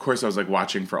weird. Of course, I was like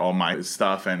watching for all my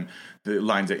stuff and the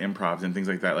lines of improv and things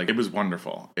like that. Like it was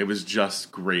wonderful. It was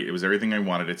just great. It was everything I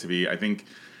wanted it to be. I think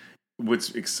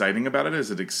what's exciting about it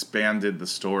is it expanded the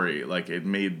story. Like it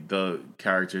made the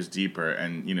characters deeper,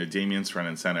 and Damien's front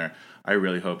and center. I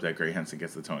really hope that Gray Henson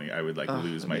gets the Tony. I would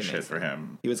lose my shit for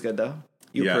him. He was good though.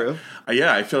 You approve?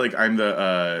 Yeah, I feel like I'm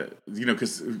the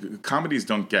because comedies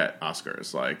don't get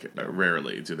Oscars, like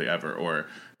rarely do they ever, or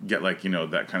get like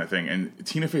that kind of thing. And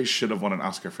Tina Fey should have won an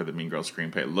Oscar for the Mean Girls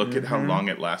screenplay. Look at how long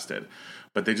it lasted,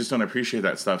 but they just don't appreciate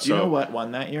that stuff. Do you know what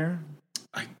won that year?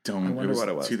 I don't. I wonder what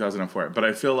it was. 2004. But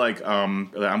I feel like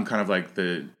I'm kind of like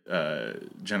the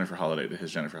Jennifer Holiday to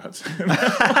his Jennifer Hudson.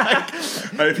 Like,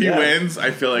 if he wins,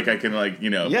 I feel like I can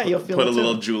you'll feel put a it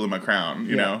little too. jewel in my crown,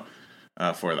 you know,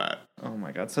 for that. Oh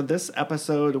my God. So this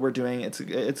episode we're doing, it's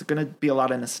going to be a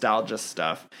lot of nostalgia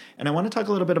stuff. And I want to talk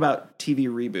a little bit about TV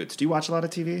reboots. Do you watch a lot of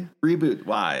TV? Reboot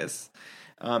wise.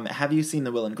 Have you seen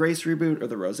the Will and Grace reboot or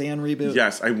the Roseanne reboot?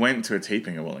 Yes, I went to a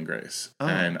taping of Will and Grace.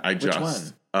 And I which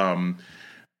one?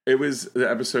 It was the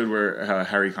episode where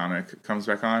Harry Connick comes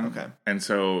back on. Okay. And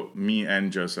so me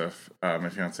and Joseph, my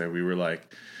fiance, we were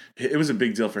like, it was a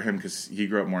big deal for him because he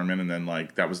grew up Mormon, and then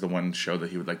like that was the one show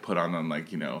that he would like put on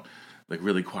like, you know, like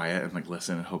really quiet and like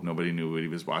listen and hope nobody knew what he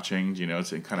was watching, you know.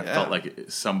 So it kind of felt like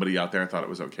somebody out there thought it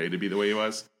was okay to be the way he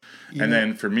was. Yeah. And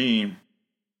then for me,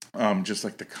 just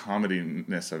like the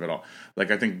comediness of it all,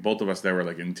 like I think both of us there were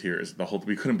like in tears.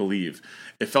 We couldn't believe.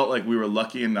 It felt like we were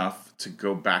lucky enough to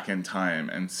go back in time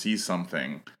and see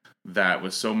something that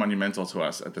was so monumental to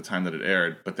us at the time that it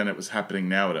aired, but then it was happening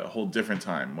now at a whole different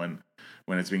time when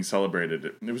it's being celebrated.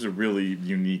 It was a really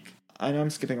unique. I know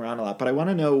I'm skipping around a lot, but I want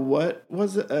to know, what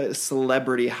was a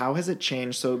celebrity? How has it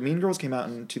changed? So Mean Girls came out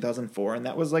in 2004, and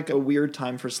that was like a weird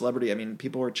time for celebrity. I mean,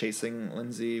 people were chasing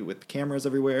Lindsay with cameras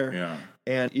everywhere. Yeah.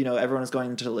 And, you know, everyone was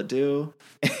going to Ledoux.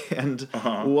 And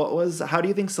how do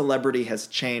you think celebrity has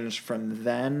changed from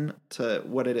then to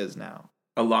what it is now?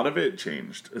 A lot of it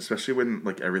changed, especially when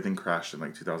like everything crashed in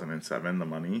like 2007, the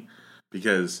money.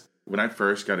 Because when I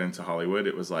first got into Hollywood,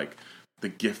 it was like the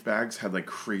gift bags had like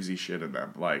crazy shit in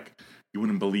them. Like, you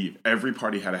wouldn't believe. Every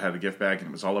party had a gift bag, and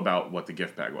it was all about what the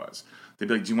gift bag was. They'd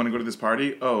be like, do you want to go to this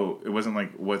party? Oh, it wasn't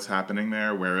like, what's happening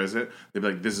there? Where is it? They'd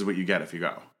be like, this is what you get if you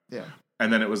go. Yeah.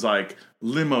 And then it was like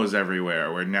limos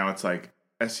everywhere, where now it's like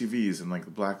SUVs and like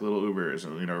black little Ubers,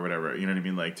 or, you know, or whatever. You know what I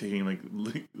mean? Like taking like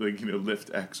you know,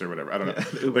 Lyft X or whatever. I don't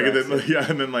know. Like, and then,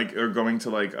 and then like, or going to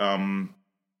like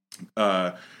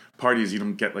parties, you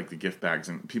don't get like the gift bags,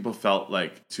 and people felt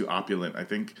like too opulent. I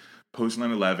think post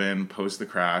 9/11, post the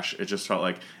crash, it just felt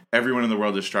like everyone in the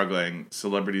world is struggling.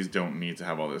 Celebrities don't need to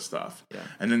have all this stuff. Yeah.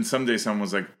 And then someday someone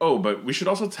was like, oh, but we should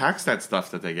also tax that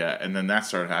stuff that they get. And then that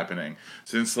started happening.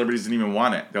 So then celebrities didn't even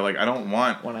want it. They're like, I don't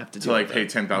want to like pay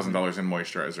 $10,000 in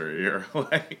moisturizer a year.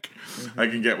 Like, I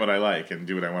can get what I like and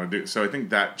do what I want to do. So I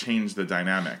think that changed the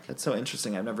dynamic. That's so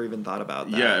interesting. I've never even thought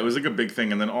about that. Yeah, it was like a big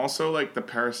thing. And then also like the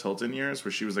Paris Hilton years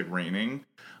where she was like reigning.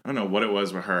 I don't know what it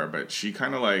was with her, but she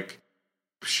kind of like,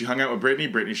 she hung out with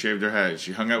Britney shaved her head.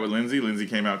 She hung out with Lindsay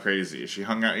came out crazy. She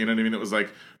hung out, you know what I mean? It was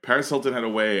like Paris Hilton had a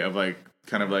way of like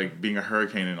kind of like being a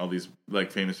hurricane in all these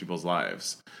like famous people's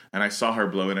lives. And I saw her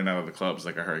blow in and out of the clubs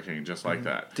like a hurricane, just like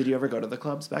that. Did you ever go to the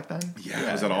clubs back then? Yeah,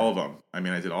 I was at all of them. I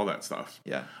mean, I did all that stuff.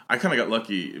 Yeah. I kind of got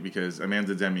lucky because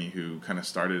Amanda Demi, who kind of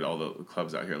started all the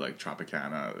clubs out here, like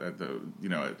Tropicana, at the, you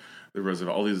know, at the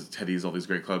Roosevelt, all these Teddy's, all these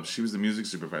great clubs. She was the music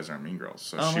supervisor on Mean Girls.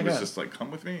 So she was just like,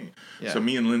 come with me. Yeah. So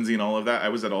me and Lindsay and all of that, I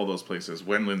was at all those places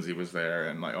when Lindsay was there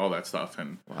and like all that stuff.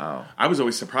 And wow. I was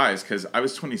always surprised because I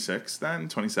was 27,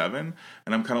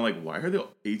 and I'm kind of like, why are the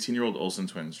 18-year-old Olsen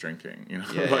twins drinking? You know,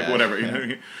 whatever. You know what I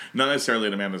mean? Not necessarily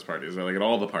at Amanda's parties, or like at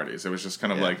all the parties. It was just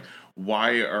kind of like,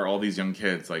 why are all these young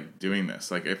kids like doing this?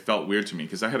 Like, it felt weird to me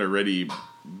because I had already,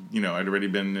 you know, I'd already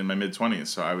been in my mid-20s,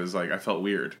 so I was like, I felt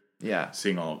weird. Yeah,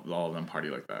 seeing all of them party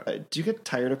like that. Do you get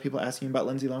tired of people asking about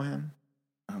Lindsay Lohan?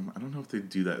 I don't know if they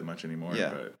do that much anymore. Yeah.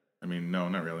 But I mean, no,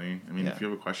 not really. I mean, if you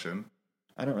have a question.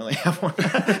 I don't really have one.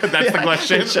 That's the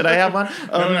question. Should I have one?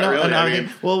 No, not really. I mean,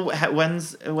 well,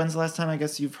 when's the last time I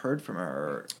guess you've heard from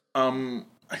her?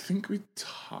 I think we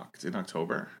talked in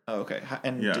October. Oh, okay.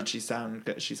 And did she sound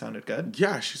good? She sounded good?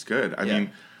 Yeah, she's good. I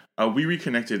mean, we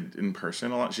reconnected in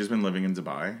person a lot. She's been living in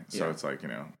Dubai, so it's like, you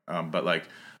know, but like,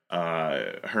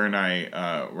 her and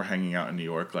I were hanging out in New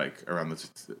York like around the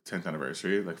 10th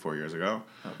anniversary, like 4 years ago,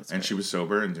 and great. She was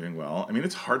sober and doing well. I mean,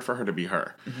 it's hard for her to be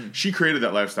her. Mm-hmm. She created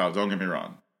that lifestyle, don't get me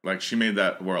wrong. Like, she made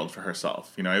that world for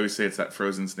herself. You know, I always say it's that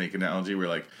frozen snake analogy where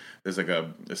like there's like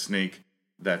a snake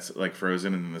that's like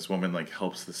frozen, and then this woman like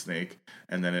helps the snake,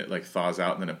 and then it like thaws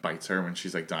out, and then it bites her when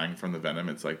she's like dying from the venom.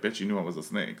 It's like, bitch, you knew I was a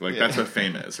snake. Like, that's what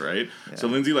fame is, right? Yeah. So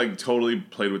Lindsay like totally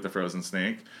played with the frozen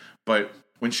snake, but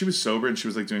when she was sober and she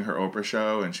was like doing her Oprah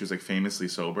show and she was like famously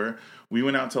sober, we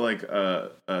went out to like a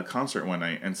concert one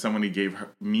night, and somebody gave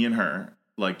me and her,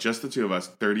 like just the two of us,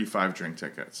 35 drink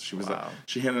tickets. She was like,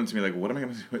 she handed them to me like, what am I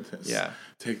going to do with this? Yeah.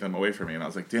 Take them away from me. And I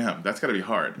was like, damn, that's got to be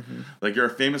hard. Mm-hmm. Like, you're a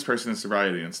famous person in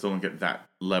sobriety and still don't get that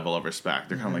level of respect.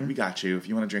 They're kind of like, we got you. If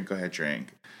you want to drink, go ahead,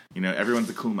 drink. You know,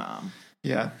 everyone's a cool mom.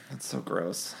 Yeah, that's so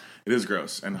gross. It is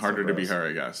gross and harder to be gross. her,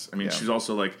 I guess. I mean, Yeah. she's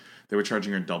also like, they were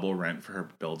charging her double rent for her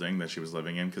building that she was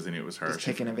living in because they knew it was her. Just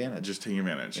taking advantage. Just taking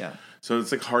advantage. Yeah. So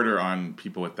it's like harder on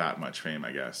people with that much fame,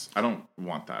 I guess. I don't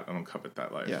want that. I don't covet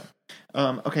that life. Yeah.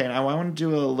 Okay, now I want to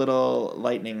do a little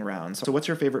lightning round. So what's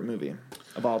your favorite movie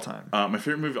of all time? My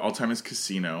favorite movie of all time is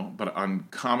Casino, but on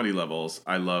comedy levels,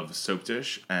 I love Soap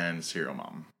Dish and Serial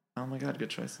Mom. Oh my god, good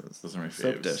choices. Those are my faves.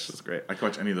 Soap Dish is great. I can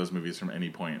watch any of those movies from any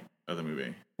point of the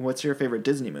movie. What's your favorite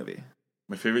Disney movie?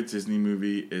 My favorite Disney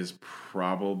movie is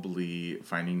probably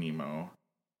Finding Nemo.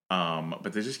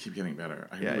 But they just keep getting better.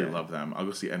 I really love them. I'll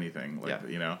go see anything,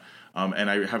 and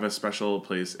I have a special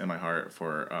place in my heart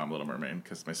for Little Mermaid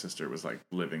because my sister was like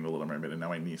living the Little Mermaid, and now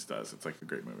my niece does. It's like a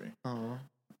great movie. Oh.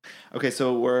 Okay,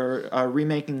 so we're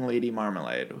remaking Lady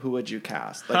Marmalade. Who would you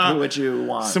cast? Like, who would you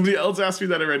want? Somebody else asked me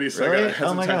that already, so Really? I got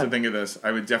Oh my hesitant to God. think of this.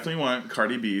 I would definitely want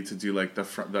Cardi B to do like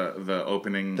the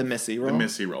opening, The Missy role? the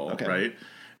Missy role, Okay. right?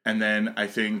 And then I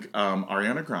think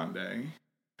Ariana Grande,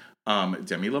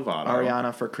 Demi Lovato,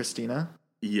 Ariana for Christina?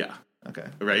 yeah, Okay.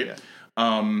 right.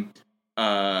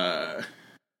 Yeah.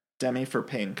 Demi for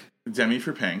Pink. Demi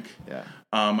for Pink. Yeah.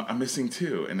 I'm missing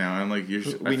two, and now I'm like,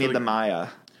 We need the Maya.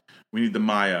 We need the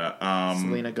Maya.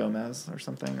 Selena Gomez or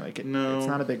something. No. It's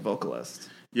not a big vocalist.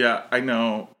 Yeah, I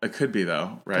know. It could be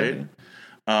though, right? Could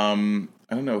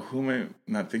I don't know who am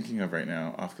I not thinking of right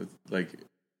now. Off the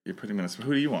you're putting me on the spot.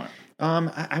 Who do you want?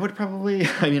 I would probably.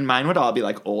 I mean, mine would all be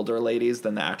like older ladies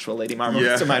than the actual Lady Marmalade.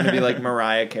 Yeah. So mine would be like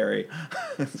Mariah Carey,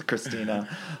 Christina.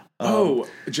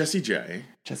 Jessie J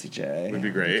Jessie J would be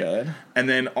great. Good. And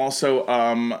then also,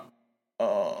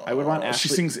 I would want she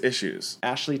Ashley. sings Issues.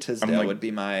 Ashley Tisdale like- would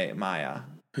be my Maya.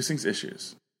 Who sings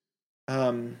Issues?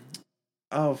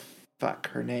 Oh fuck.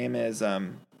 Her name is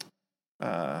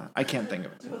I can't think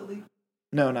of it.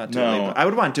 No, not Dua No. Lipa. I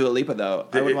would want Dua Lipa though.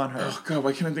 I would want her. Oh god,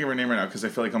 why can't I think of her name right now? Because I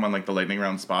feel like I'm on like the lightning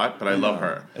round spot, but I love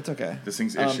her. It's okay. That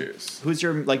sings Issues. Who's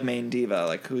your like main diva?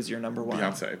 Like who's your number one?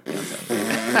 Beyonce.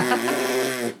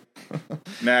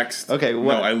 Next. Okay, No,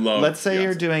 I love. Let's say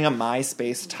you're Beyonce. doing a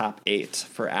MySpace top 8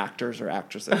 for actors or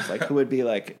actresses. Like who would be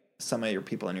like some of your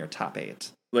people in your top 8?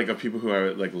 Like of people who I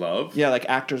like love. Yeah, like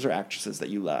actors or actresses that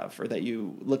you love or that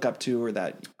you look up to or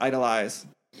that idolize.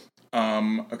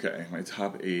 Okay, my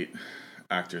top 8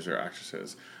 actors or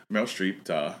actresses. Meryl Streep,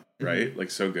 duh, right? Like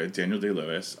so good. Daniel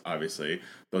Day-Lewis, obviously.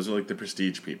 Those are like the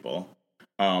prestige people.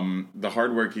 The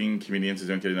hardworking comedians who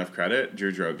don't get enough credit.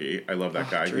 Drew Droege, I love that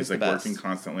guy. Drew's He's like the best. working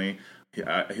constantly.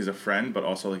 He's a friend, but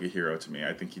also like a hero to me.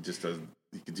 I think he just does.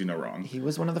 He could do no wrong. He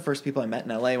was one of the first people I met in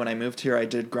LA when I moved here. I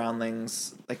did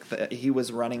Groundlings. He was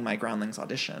running my Groundlings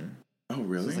audition. Oh, This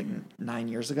really? was like 9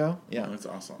 years ago. Yeah, Oh, that's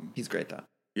awesome. he's great though.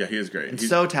 Yeah, he is great. And He's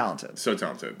so talented. so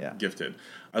talented. Yeah. Gifted.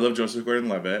 I love Joseph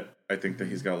Gordon-Levitt. I think that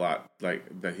he's got a lot, like,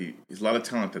 that he's a lot of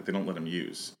talent that they don't let him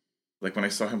use. Like, when I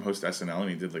saw him host SNL and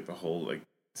he did, like, the whole, like,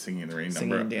 Singing in the Rain Singing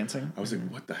number. and dancing. I was like,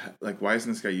 what the heck? Like, why isn't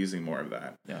this guy using more of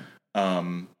that? Yeah.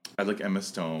 I like Emma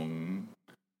Stone.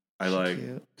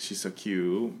 Cute. She's so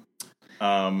cute.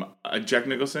 Jack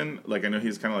Nicholson, like, I know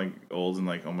he's kind of, like, old and,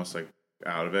 like, almost, like,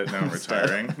 out of it now,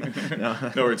 retiring.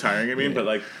 No, retiring, I mean, but,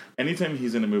 like, anytime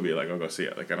he's in a movie, like, I'll go see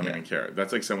it. Like, I don't even care.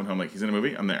 That's, like, someone who I'm like, he's in a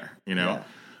movie, I'm there, you know?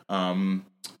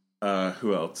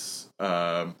 Who else?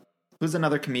 Who's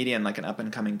another comedian, like an up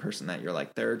and coming person that you're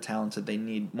like, they're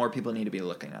talented. More people need to be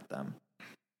looking at them.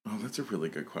 Oh, that's a really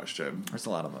good question. There's a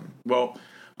lot of them. Well,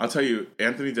 I'll tell you,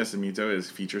 Anthony DeSimito is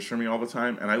features for me all the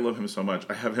time, and I love him so much.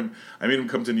 I made him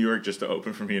come to New York just to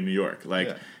open for me in New York. Like,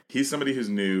 Yeah. he's somebody who's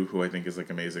new, who I think is, like,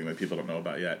 amazing, that people don't know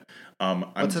about yet.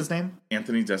 What's his name?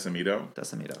 Anthony DeSimito.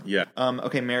 Decimito. Yeah.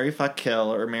 Okay, Marry, Fuck,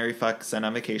 Kill, or Marry, Fuck, Send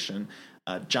on Vacation.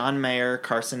 John Mayer,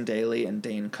 Carson Daly, and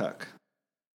Dane Cook.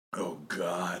 Oh,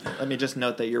 God. Let me just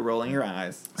note that you're rolling your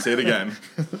eyes. Say it again.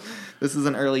 This is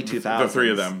an early 2000s. The three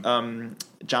of them.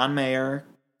 John Mayer,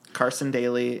 Carson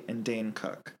Daly, and Dane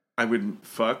Cook. I would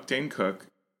fuck Dane Cook,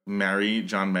 marry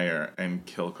John Mayer, and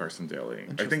kill Carson Daly.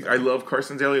 I think I love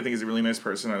Carson Daly. I think he's a really nice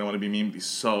person. I don't want to be mean, but he's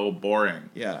so boring.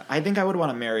 Yeah, I think I would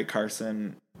want to marry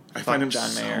Carson. I find him John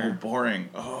so Mayer. boring.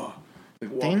 Oh. Like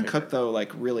Dane wallpaper. Cook, though,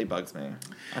 like, really bugs me.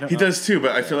 I don't He know. does too,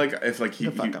 but I feel like if like Yeah,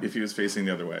 fuck him. if he was facing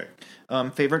the other way.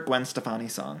 Favorite Gwen Stefani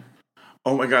song?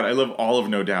 Oh my god, I love all of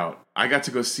No Doubt. I got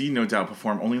to go see No Doubt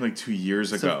perform only like 2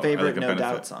 years ago. So favorite at, like, a No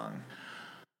benefit. Doubt song?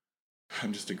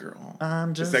 I'm just a girl.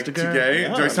 I'm just Is that a too girl. gay?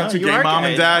 No, Do I sound no, too you gay, are mom gay.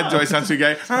 and dad? No. Do I sound too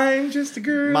gay? I'm just a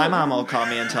girl. My mom will call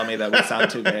me and tell me that we sound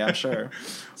too gay, I'm sure.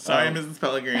 Sorry, Mrs.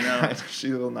 Pellegrino.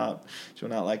 She will not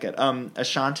like it.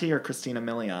 Ashanti or Christina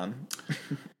Milian?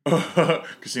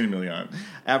 Christina Milian.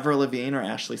 Avril Lavigne or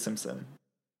Ashley Simpson?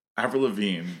 Avril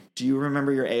Lavigne. Do you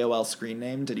remember your AOL screen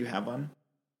name? Did you have one?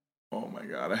 Oh my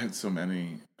god, I had so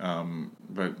many.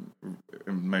 But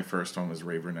my first one was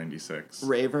Raver 96.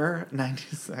 Raver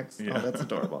 96. Yeah. Oh, that's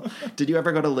adorable. Did you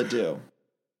ever go to Ledoux?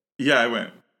 Yeah, I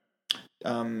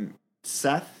went.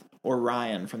 Seth or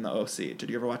Ryan from the OC? Did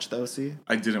you ever watch the OC?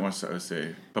 I didn't watch the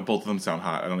OC, but both of them sound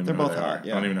hot. I don't even They're know both who they hot. are.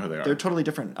 Yeah. I don't even know who they are. They're totally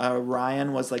different.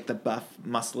 Ryan was like the buff,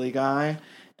 muscly guy,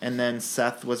 and then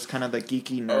Seth was kind of the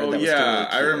geeky nerd. Oh that was yeah, totally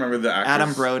I cute. remember the actors.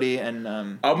 Adam Brody and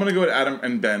I'm gonna go with Adam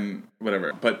and Ben,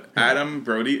 whatever. But Adam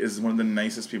Brody is one of the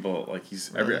nicest people. Like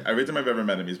he's Really? every time I've ever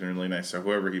met him, he's been really nice. So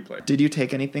whoever he played. Did you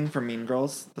take anything from Mean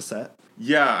Girls, the set?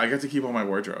 Yeah, I got to keep all my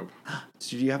wardrobe.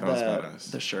 Did you have That was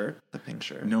badass. the shirt, the pink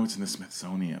shirt? No, it's in the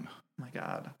Smithsonian. Oh my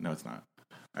god. No, it's not.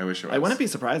 I wish it was. I wouldn't be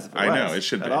surprised if it I was. know it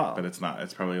should at be, all. but it's not.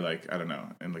 It's probably like I don't know,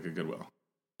 in like a Goodwill.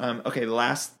 Okay,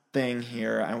 last thing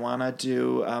here. I want to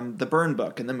do the Burn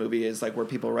Book in the movie is like where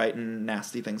people write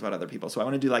nasty things about other people. So I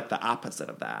want to do like the opposite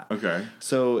of that. Okay.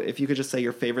 So if you could just say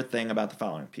your favorite thing about the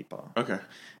following people. Okay.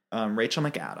 Rachel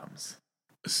McAdams.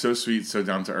 So sweet, so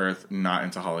down to earth, not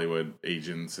into Hollywood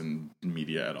agents and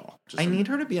media at all. Just I need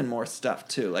her to be in more stuff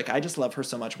too. Like I just love her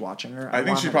so much watching her. I think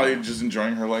want she's her probably to- just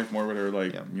enjoying her life more with her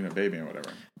like Yeah. baby and whatever.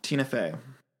 Tina Fey.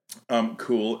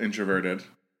 Cool, introverted,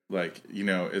 like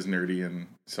is nerdy and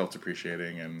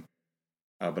self-depreciating and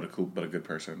but a good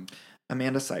person.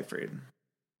 Amanda Seyfried.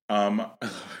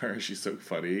 Her, she's so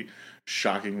funny,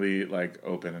 shockingly like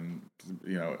open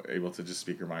and able to just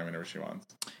speak her mind whenever she wants.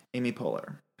 Amy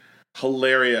Poehler.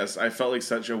 Hilarious. I felt like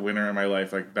such a winner in my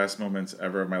life. Like best moments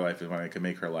ever of my life is when I could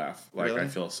make her laugh. Like Really? I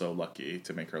feel so lucky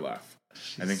to make her laugh.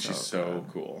 I think she's so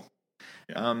cool.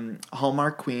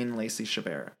 Hallmark Queen Lacey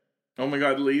Chabert. Oh my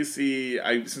god, Lacey!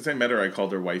 Since I met her, I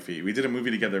called her wifey. We did a movie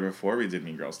together before we did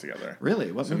Mean Girls together.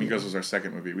 Really? What So movie? Mean Girls was our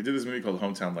second movie. We did this movie called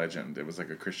Hometown Legend. It was like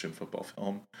a Christian football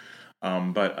film.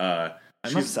 I'm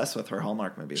obsessed with her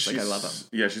Hallmark movies. Like I love them.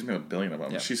 Yeah, she's made a billion of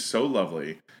them. Yeah. She's so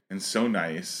lovely and so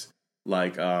nice.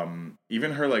 Like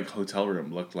even her like hotel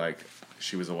room looked like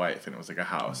she was a wife and it was like a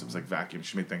house. It was like vacuum.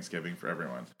 She made Thanksgiving for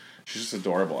everyone. She's just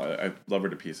adorable. I love her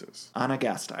to pieces. Anna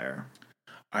Gasteyer.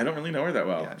 I don't really know her that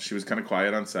well. Yeah. She was kind of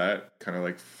quiet on set, kind of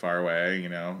like far away. It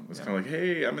was kind of like,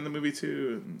 hey, I'm in the movie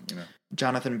too. And,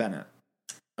 Jonathan Bennett.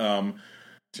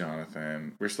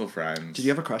 Jonathan, we're still friends. Did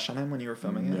you have a crush on him when you were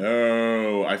filming it?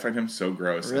 No, I find him so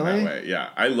gross in Really? that way. Yeah,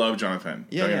 I love Jonathan.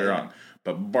 Yeah, Don't get me yeah, wrong,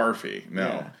 but barfy. No.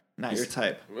 Yeah. Not your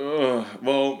type. Ugh,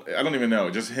 well, I don't even know.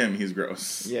 Just him, he's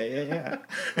gross. Yeah.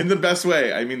 In the best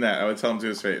way. I mean that. I would tell him to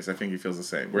his face. I think he feels the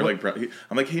same. We're like,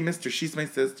 I'm like, hey, mister, she's my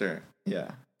sister.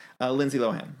 Yeah. Lindsay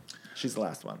Lohan. She's the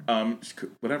last one.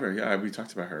 Whatever. Yeah, we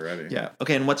talked about her already. Yeah.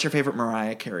 Okay, and what's your favorite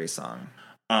Mariah Carey song?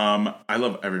 I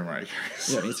love every Mariah Carey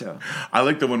song. Yeah, me too. I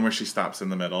like the one where she stops in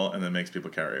the middle and then makes people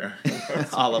carry her.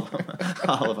 All of them.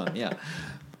 All of them, yeah.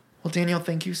 Well, Daniel,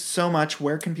 thank you so much.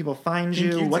 Where can people find you?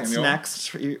 Thank you, What's Daniel. next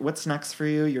for you? What's next for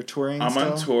you? You're touring I'm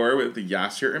still? on tour with the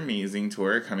Yes You're Amazing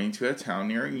tour coming to a town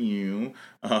near you.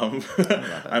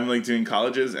 I'm like doing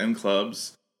colleges and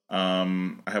clubs.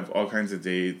 I have all kinds of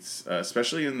dates,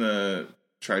 especially in the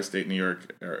tri-state New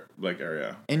York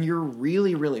area. And you're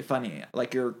really, really funny.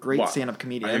 Like, you're a great Wow. stand-up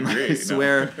comedian. I agree. I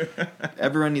swear,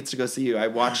 everyone needs to go see you. I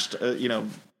watched,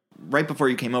 right before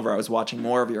you came over, I was watching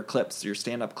more of your clips, your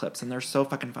stand-up clips, and they're so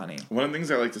fucking funny. One of the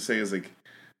things I like to say is like,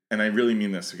 and I really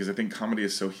mean this because I think comedy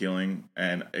is so healing,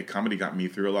 and comedy got me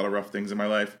through a lot of rough things in my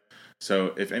life.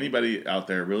 So if anybody out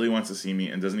there really wants to see me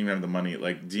and doesn't even have the money,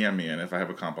 like DM me, and if I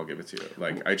have a comp, I'll give it to you.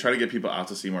 Like I try to get people out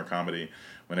to see more comedy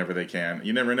whenever they can.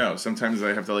 You never know. Sometimes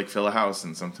I have to like fill a house,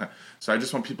 and sometimes so I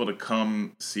just want people to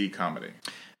come see comedy.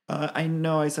 I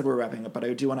know I said we're wrapping up, but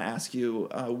I do want to ask you,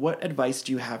 what advice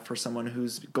do you have for someone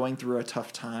who's going through a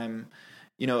tough time?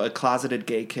 A closeted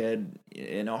gay kid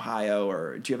in Ohio,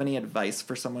 or do you have any advice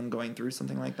for someone going through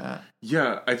something like that?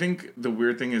 Yeah, I think the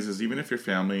weird thing is even if your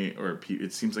family or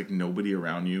it seems like nobody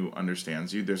around you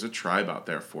understands you, there's a tribe out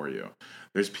there for you.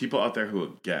 There's people out there who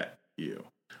will get you.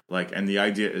 And the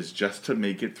idea is just to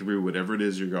make it through whatever it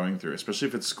is you're going through, especially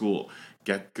if it's school.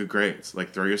 Get good grades.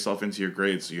 Throw yourself into your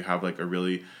grades so you have a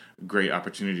really great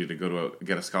opportunity to go to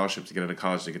get a scholarship to get out of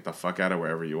college to get the fuck out of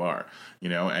wherever you are,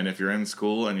 and if you're in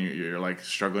school and you're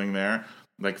struggling there,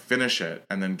 finish it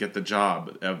and then get the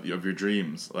job of your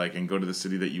dreams, and go to the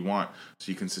city that you want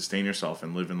so you can sustain yourself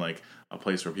and live in a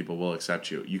place where people will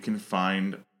accept you. You can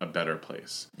find a better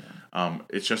place.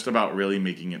 It's just about really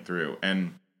making it through.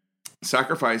 And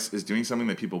sacrifice is doing something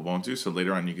that people won't do, so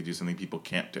later on you could do something people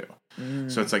can't do.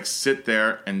 So it's sit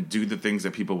there and do the things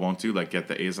that people won't do, get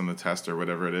the A's on the test or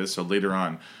whatever it is, so later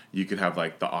on you could have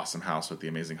the awesome house with the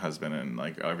amazing husband and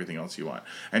everything else you want.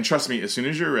 And trust me, as soon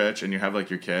as you're rich and you have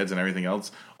your kids and everything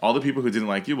else, all the people who didn't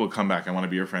like you will come back and want to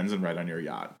be your friends and ride on your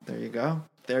yacht. There you go.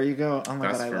 There you go. Oh my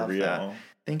That's God, I for love real. that.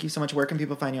 Thank you so much. Where can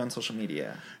people find you on social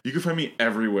media? You can find me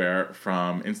everywhere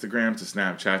from Instagram to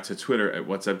Snapchat to Twitter at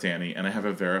What's Up Danny, and I have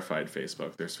a verified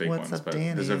Facebook. There's fake What's ones, Up but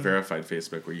Danny? there's a verified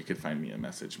Facebook where you can find me and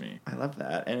message me. I love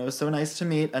that. And it was so nice to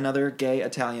meet another gay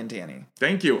Italian Danny.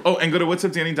 Thank you. Oh, and go to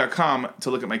whatsupdanny.com to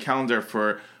look at my calendar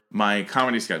for my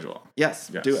comedy schedule. Yes,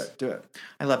 do it.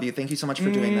 I love you. Thank you so much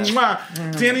for doing this.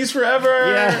 Mwah! Danny's forever!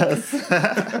 Yes.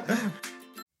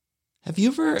 Have you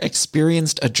ever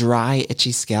experienced a dry,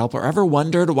 itchy scalp or ever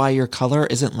wondered why your color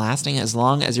isn't lasting as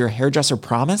long as your hairdresser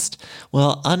promised?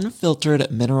 Well,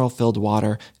 unfiltered mineral-filled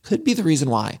water could be the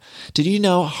reason why. Did you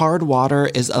know hard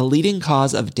water is a leading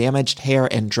cause of damaged hair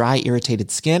and dry, irritated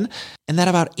skin? And that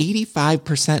about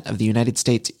 85% of the United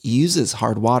States uses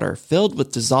hard water filled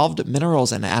with dissolved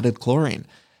minerals and added chlorine.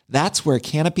 That's where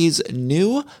Canopy's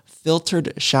new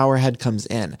filtered shower head comes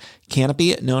in.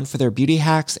 Canopy, known for their beauty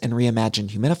hacks and reimagined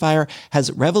humidifier,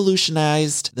 has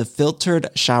revolutionized the filtered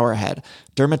shower head.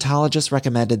 Dermatologists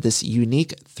recommended this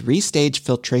unique 3-stage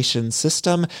filtration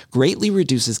system greatly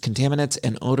reduces contaminants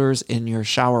and odors in your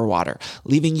shower water,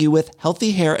 leaving you with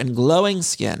healthy hair and glowing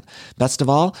skin. Best of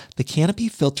all, the Canopy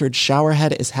filtered shower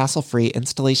head is hassle-free,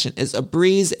 installation is a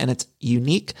breeze, and its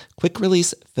unique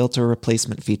quick-release filter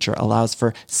replacement feature allows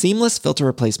for seamless filter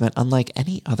replacement unlike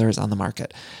any others on the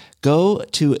market. Go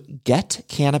to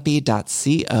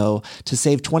getcanopy.co to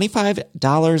save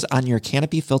 $25 on your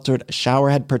Canopy filtered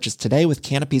showerhead purchase today with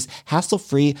Canopy's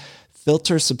hassle-free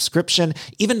filter subscription.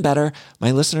 Even better,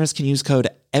 my listeners can use code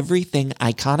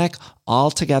EVERYTHINGICONIC, all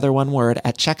together one word,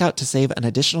 at checkout to save an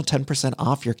additional 10%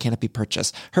 off your Canopy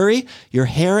purchase. Hurry, your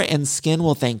hair and skin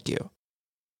will thank you.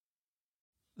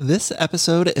 This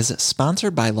episode is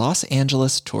sponsored by Los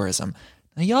Angeles Tourism.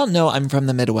 Now, y'all know I'm from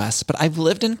the Midwest, but I've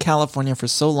lived in California for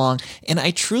so long, and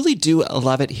I truly do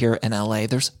love it here in LA.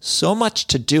 There's so much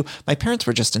to do. My parents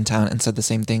were just in town and said the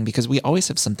same thing because we always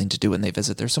have something to do when they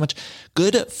visit. There's so much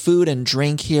good food and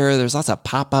drink here. There's lots of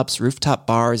pop-ups, rooftop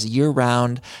bars,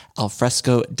 year-round, al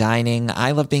fresco dining.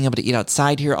 I love being able to eat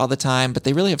outside here all the time, but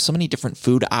they really have so many different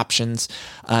food options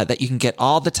that you can get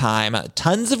all the time.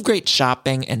 Tons of great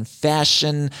shopping and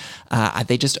fashion.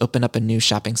 They just opened up a new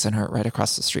shopping center right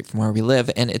across the street from where we live,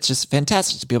 and it's just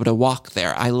fantastic to be able to walk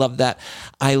there. I love that.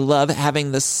 I love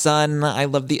having the sun. I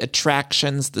love the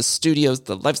attractions, the studios,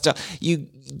 the lifestyle. You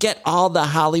get all the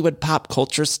Hollywood pop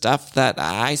culture stuff that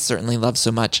I certainly love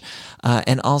so much.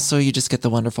 And also you just get the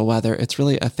wonderful weather. It's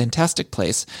really a fantastic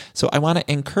place. So I want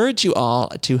to encourage you all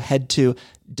to head to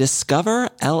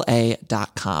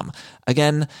discoverla.com.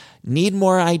 Again, need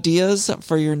more ideas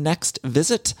for your next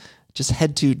visit? Just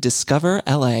head to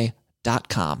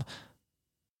discoverla.com.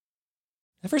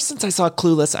 Ever since I saw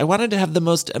Clueless, I wanted to have the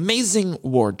most amazing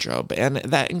wardrobe, and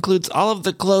that includes all of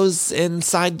the clothes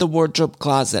inside the wardrobe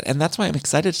closet, and that's why I'm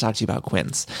excited to talk to you about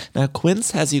Quince. Now,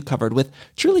 Quince has you covered with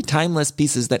truly timeless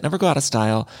pieces that never go out of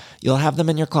style. You'll have them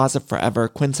in your closet forever.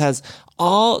 Quince has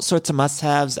all sorts of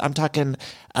must-haves. I'm talking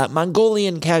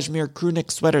Mongolian cashmere crewneck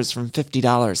sweaters from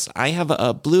 $50. I have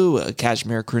a blue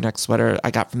cashmere crewneck sweater I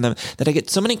got from them that I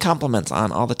get so many compliments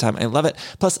on all the time. I love it.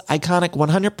 Plus, iconic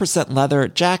 100% leather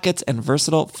jackets and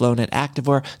versatile flow-knit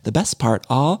activewear. The best part,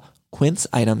 all Quince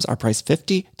items are priced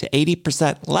 50 to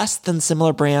 80% less than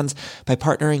similar brands. By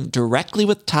partnering directly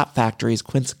with top factories,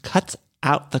 Quince cuts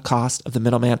out the cost of the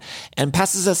middleman and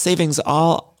passes us savings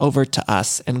all over to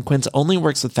us. And Quince only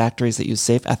works with factories that use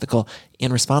safe, ethical,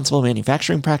 and responsible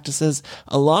manufacturing practices,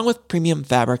 along with premium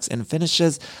fabrics and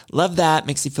finishes. Love that.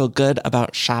 Makes you feel good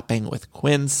about shopping with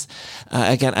Quince.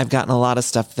 Again, I've gotten a lot of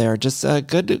stuff there, just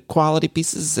good quality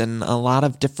pieces and a lot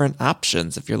of different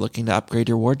options if you're looking to upgrade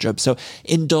your wardrobe. So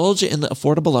indulge in the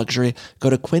affordable luxury.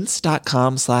 Go to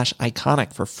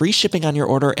quince.com/iconic for free shipping on your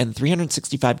order and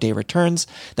 365-day returns.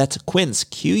 That's Quince,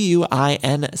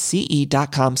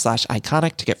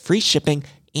 QUINCE.com/iconic to get free shipping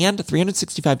and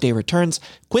 365-day returns.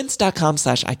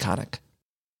 Quince.com/iconic.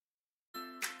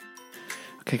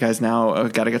 Okay, guys, now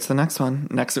got to get to the next one.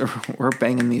 Next, we're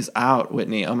banging these out,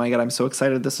 Whitney. Oh my God, I'm so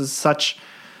excited. This is such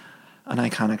an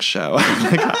iconic show.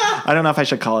 I don't know if I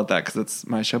should call it that because it's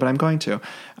my show, but I'm going to.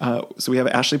 So we have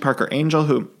Ashley Parker Angel,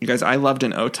 who, you guys, I loved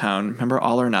in O-Town. Remember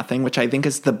All or Nothing, which I think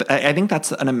is I think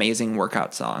that's an amazing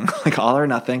workout song. Like All or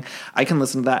Nothing. I can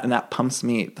listen to that and that pumps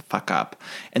me the fuck up.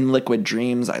 And Liquid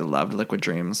Dreams, I loved Liquid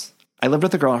Dreams. I lived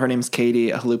with a girl, her name's Katie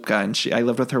Halupka, and I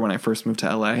lived with her when I first moved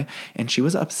to LA, and she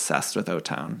was obsessed with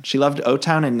O-Town. She loved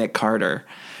O-Town and Nick Carter.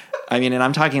 I mean, and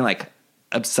I'm talking like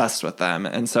obsessed with them.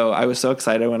 And so I was so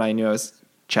excited when I knew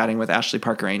chatting with Ashley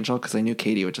Parker Angel because I knew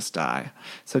Katie would just die.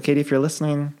 So Katie, if you're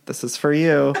listening, this is for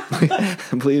you.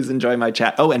 Please enjoy my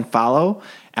chat. Oh, and follow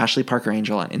Ashley Parker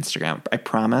Angel on Instagram. I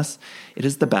promise it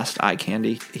is the best eye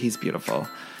candy. He's beautiful.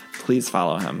 Please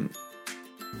follow him.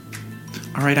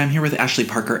 All right, I'm here with Ashley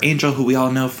Parker Angel, who we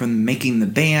all know from Making the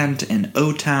Band and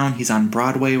O-Town. He's on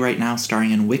Broadway right now,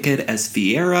 starring in Wicked as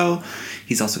Fiyero.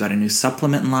 He's also got a new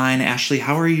supplement line. Ashley,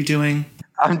 how are you doing?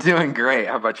 I'm doing great.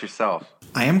 How about yourself?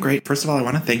 I am great. First of all, I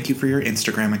want to thank you for your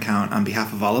Instagram account on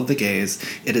behalf of all of the gays.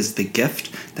 It is the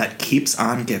gift that keeps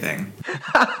on giving.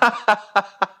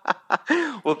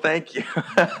 Well, thank you.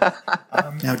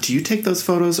 Now, do you take those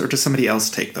photos or does somebody else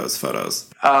take those photos?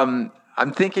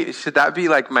 I'm thinking, should that be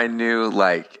like my new,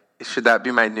 should that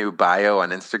be my new bio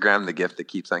on Instagram, the gift that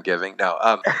keeps on giving? No,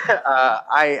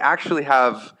 I actually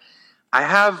have,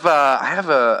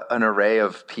 an array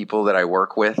of people that I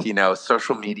work with. You know,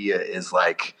 social media is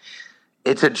like,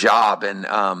 it's a job, and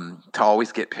to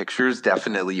always get pictures,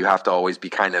 definitely you have to always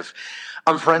be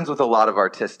I'm friends with a lot of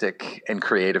artistic and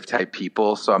creative type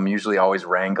people, so I'm usually always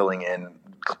wrangling in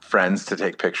friends to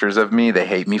take pictures of me. They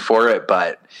hate me for it,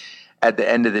 but at the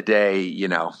end of the day, you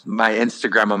know, my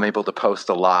Instagram, I'm able to post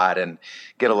a lot and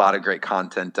get a lot of great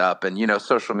content up. And, you know,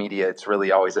 social media, it's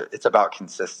really always, it's about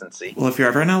consistency. Well, if you're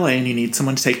ever in LA and you need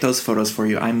someone to take those photos for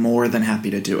you, I'm more than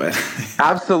happy to do it.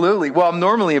 Absolutely. Well, I'm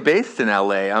normally based in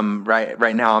LA.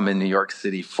 Right now I'm in New York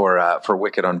City for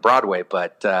Wicked on Broadway,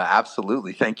 but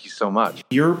absolutely. Thank you so much.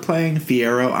 You're playing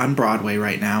Fiyero on Broadway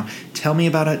right now. Tell me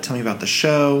about it. Tell me about the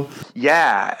show.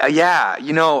 Yeah.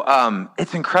 You know,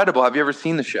 it's incredible. Have you ever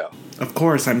seen the show? Of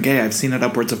course, I'm gay. I've seen it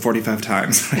upwards of 45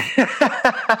 times.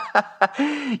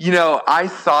 You know, I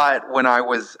saw it when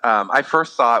I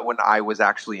first saw it when I was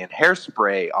actually in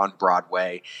Hairspray on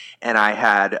Broadway, and I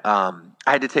had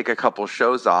to take a couple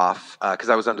shows off because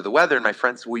I was under the weather, and my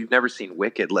friends, we've never seen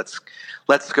Wicked. Let's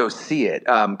go see it.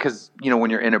 Because, you know, when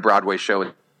you're in a Broadway show,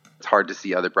 it's hard to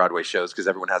see other Broadway shows because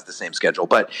everyone has the same schedule.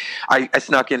 But I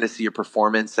snuck in to see your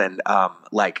performance, and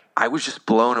I was just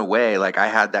blown away. Like, I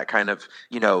had that kind of,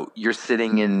 you know, you're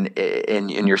sitting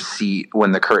in your seat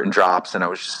when the curtain drops, and I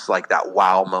was just like that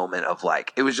wow moment of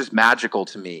like, it was just magical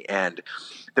to me. And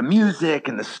the music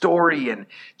and the story and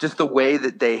just the way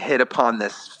that they hit upon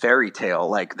this fairy tale,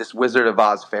 like this Wizard of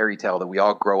Oz fairy tale that we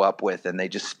all grow up with, and they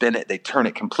just spin it, they turn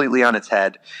it completely on its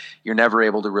head. You're never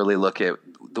able to really look at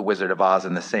the Wizard of Oz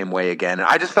in the same way again. And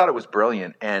I just thought it was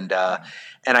brilliant. And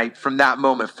I, from that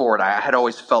moment forward, I had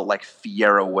always felt like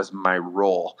Fiyero was my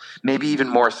role, maybe even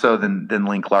more so than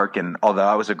Link Larkin, although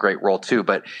that was a great role too.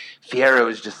 But Fiyero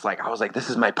is just like, I was like, this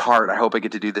is my part. I hope I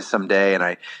get to do this someday. And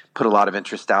I put a lot of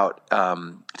interest out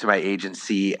to my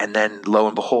agency. And then lo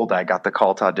and behold, I got the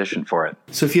call to audition for it.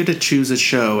 So if you had to choose a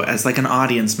show as like an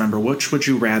audience member, which would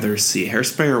you rather see,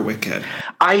 Hairspray or Wicked?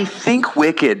 I think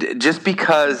Wicked, just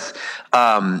because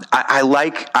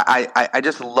I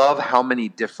just love how many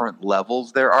different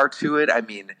levels there are to it. I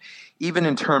mean, even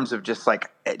in terms of just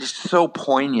like, just so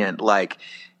poignant, like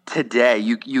today,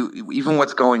 you even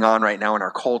what's going on right now in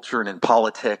our culture and in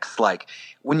politics, like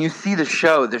when you see the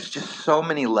show, there's just so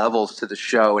many levels to the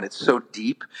show, and it's so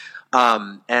deep.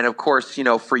 And of course, you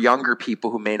know, for younger people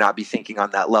who may not be thinking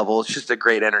on that level, it's just a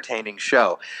great entertaining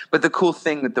show. But the cool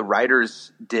thing that the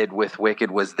writers did with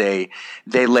Wicked was they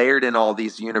layered in all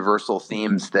these universal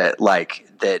themes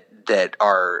that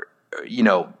are, you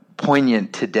know,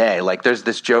 poignant today. Like there's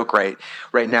this joke right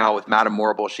now with Madame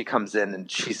Morrible. She comes in and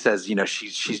she says, you know,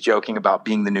 she's joking about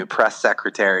being the new press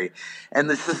secretary. And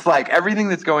this is like everything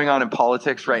that's going on in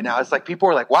politics right now. It's like people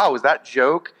are like, wow, was that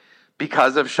joke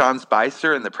because of Sean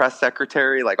Spicer and the press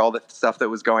secretary, like all the stuff that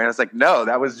was going on? It's like, no,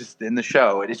 that was just in the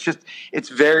show. And it's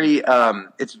very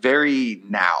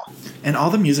now. And all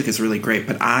the music is really great,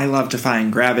 but I love Defying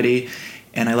Gravity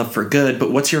and I love For Good.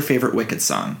 But what's your favorite Wicked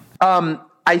song?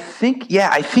 I think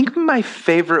my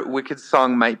favorite Wicked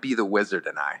song might be The Wizard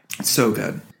and I. It's so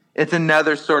good. It's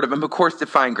another sort of, and of course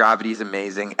Defying Gravity is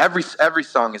amazing. Every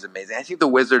song is amazing. I think The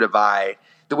Wizard and I,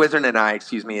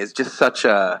 is just such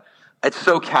a, it's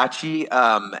so catchy,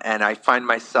 and I find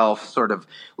myself sort of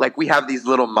like, we have these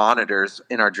little monitors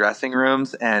in our dressing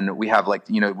rooms, and we have like,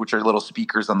 you know, which are little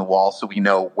speakers on the wall, so we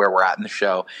know where we're at in the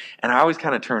show. And I always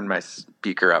kind of turn my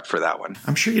speaker up for that one.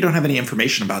 I'm sure you don't have any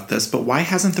information about this, but why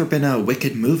hasn't there been a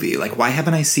Wicked movie? Like, why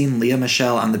haven't I seen Lea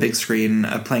Michele on the big screen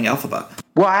playing Elphaba?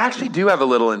 Well, I actually do have a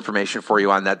little information for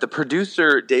you on that. The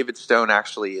producer, David Stone,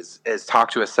 actually has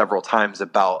talked to us several times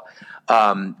about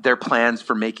their plans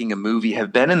for making a movie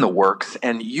have been in the works.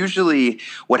 And usually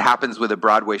what happens with a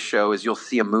Broadway show is you'll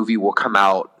see a movie will come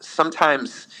out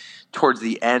sometimes towards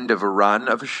the end of a run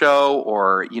of a show,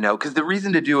 or, you know, because the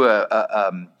reason to do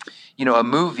a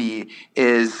movie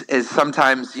is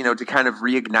sometimes, you know, to kind of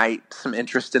reignite some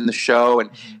interest in the show. And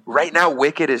right now,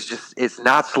 Wicked it's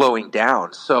not slowing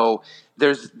down. So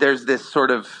there's this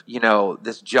sort of, you know,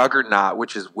 this juggernaut,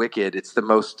 which is Wicked. It's the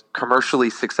most commercially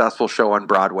successful show on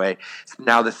Broadway. It's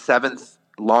now the 7th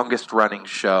longest running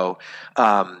show.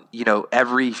 You know,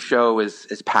 every show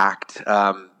is packed.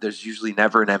 There's usually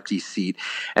never an empty seat.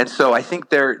 And so I think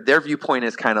their viewpoint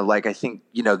is kind of like, I think,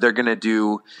 you know, they're going to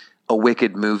do a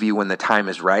Wicked movie when the time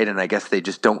is right. And I guess they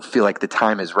just don't feel like the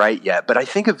time is right yet. But I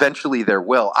think eventually there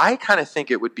will. I kind of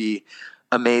think it would be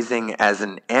amazing as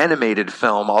an animated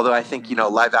film, although I think, you know,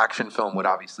 live action film would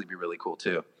obviously be really cool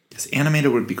too. Yes,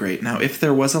 animated would be great. Now, if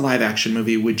there was a live action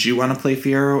movie, would you want to play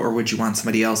Fiyero, or would you want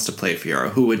somebody else to play Fiyero?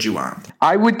 Who would you want?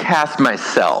 I would cast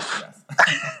myself.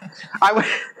 I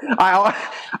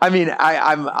mean,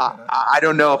 I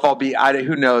don't know if I'll be,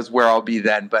 who knows where I'll be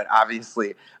then, but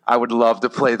obviously I would love to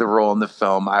play the role in the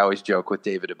film. I always joke with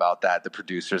David about that. The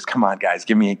producers, come on guys,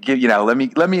 let me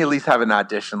at least have an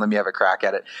audition. Let me have a crack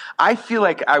at it. I feel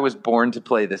like I was born to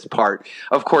play this part.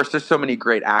 Of course, there's so many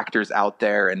great actors out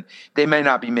there, and they may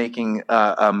not be making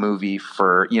a movie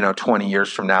for, you know, 20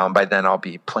 years from now. And by then I'll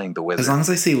be playing the wizard. As long as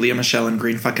I see Lea Michele in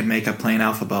green fucking makeup playing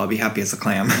Elphaba, I'll be happy as a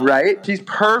clam. Right? She's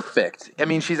perfect. I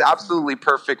mean, she's absolutely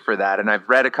perfect for that. And I've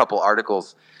read a couple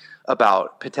articles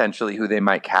about potentially who they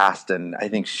might cast, and I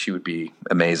think she would be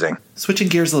amazing. Switching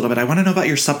gears a little bit, I want to know about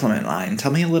your supplement line.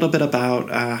 Tell me a little bit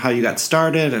about how you got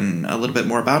started and a little bit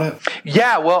more about it.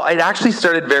 Yeah, well, it actually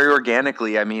started very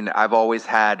organically. I mean, I've always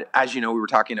had, as you know, we were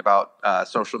talking about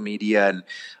social media, and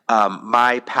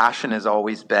my passion has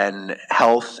always been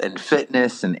health and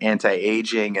fitness and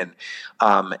anti-aging, and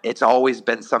it's always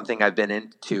been something I've been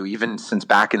into, even since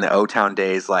back in the O-Town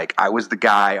days. Like, I was the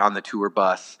guy on the tour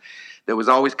bus that was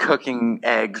always cooking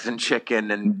eggs and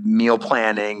chicken and meal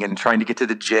planning and trying to get to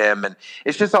the gym. And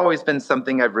it's just always been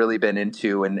something I've really been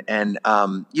into. And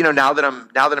you know, now that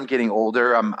I'm getting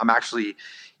older, I'm actually,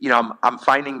 you know, I'm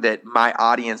finding that my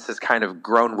audience has kind of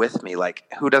grown with me. Like,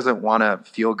 who doesn't want to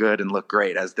feel good and look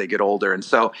great as they get older? And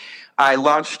so I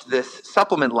launched this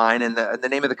supplement line, and the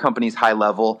name of the company is High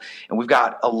Level. And we've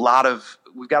got a lot of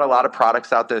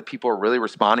products out there that people are really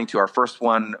responding to. Our first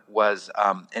one was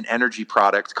an energy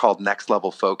product called Next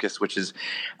Level Focus, which is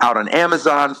out on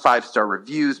Amazon, 5-star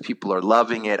reviews. People are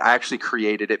loving it. I actually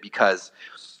created it because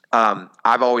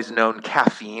I've always known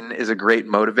caffeine is a great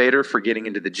motivator for getting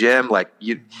into the gym. Like,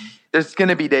 there's going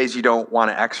to be days you don't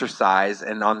want to exercise,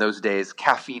 and on those days,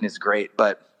 caffeine is great.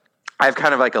 But I have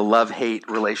kind of like a love-hate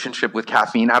relationship with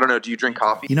caffeine. I don't know. Do you drink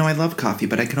coffee? You know, I love coffee,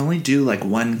 but I can only do like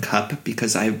 1 cup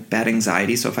because I have bad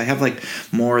anxiety. So if I have like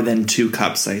more than 2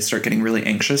 cups, I start getting really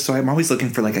anxious. So I'm always looking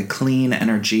for like a clean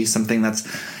energy, something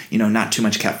that's, you know, not too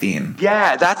much caffeine.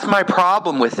 Yeah, that's my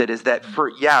problem with it, is that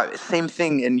same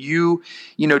thing. And you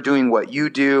know, doing what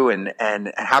you do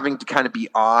and having to kind of be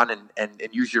on and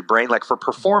use your brain, like for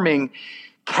performing,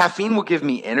 caffeine will give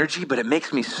me energy, but it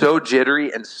makes me so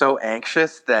jittery and so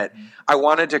anxious that I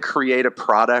wanted to create a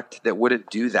product that wouldn't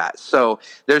do that. So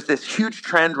there's this huge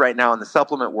trend right now in the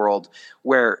supplement world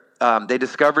where they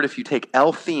discovered if you take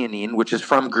L-theanine, which is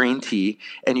from green tea,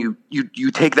 and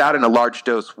you take that in a large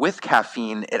dose with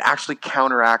caffeine, it actually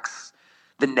counteracts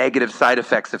the negative side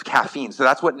effects of caffeine. So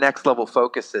that's what Next Level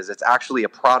Focus is. It's actually a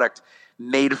product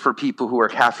made for people who are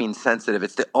caffeine sensitive.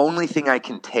 It's the only thing I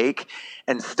can take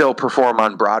and still perform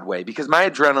on Broadway, because my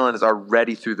adrenaline is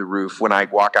already through the roof when I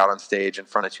walk out on stage in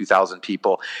front of 2,000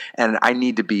 people, and I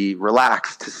need to be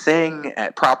relaxed to sing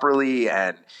properly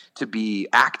and to be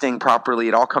acting properly.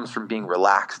 It all comes from being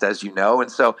relaxed, as you know.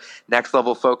 And so Next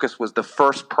Level Focus was the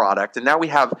first product, and now we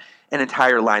have an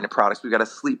entire line of products. We've got a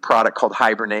sleep product called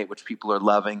Hibernate, which people are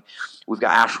loving. We've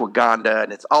got ashwagandha,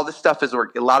 and it's all this stuff is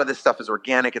a lot of this stuff is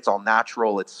organic. It's all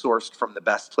natural. It's sourced from the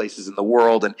best places in the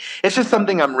world, and it's just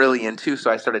something I'm really into.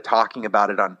 So I started talking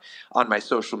about it on my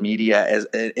social media, as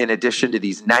in addition to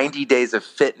these 90 days of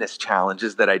fitness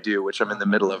challenges that I do, which I'm in the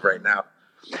middle of right now.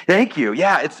 Thank you.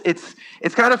 Yeah,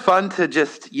 it's kind of fun to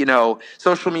just, you know,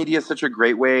 social media is such a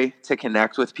great way to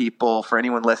connect with people. For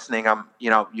anyone listening,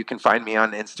 you can find me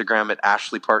on Instagram at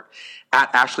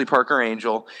Ashley Parker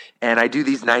Angel, and I do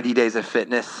these 90 days of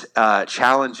fitness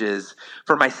challenges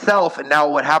for myself. And now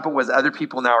what happened was other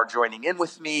people now are joining in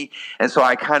with me, and so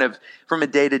I kind of, from a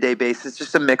day-to-day basis,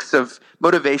 just a mix of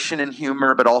motivation and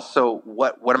humor, but also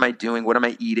what am I doing? What am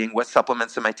I eating? What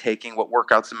supplements am I taking? What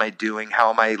workouts am I doing? How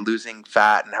am I losing fat?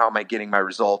 at and how am I getting my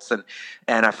results? And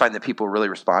I find that people are really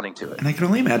responding to it. And I can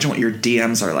only imagine what your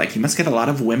DMs are like. You must get a lot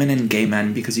of women and gay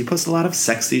men because you post a lot of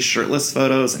sexy shirtless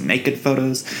photos and naked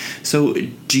photos. So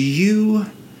do you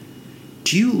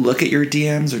look at your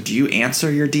DMs or do you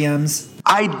answer your DMs?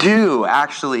 I do,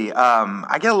 actually.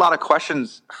 I get a lot of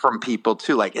questions from people,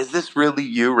 too. Like, is this really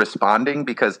you responding?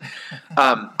 Because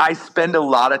I spend a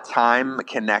lot of time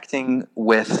connecting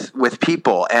with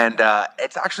people. And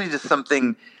it's actually just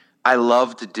something I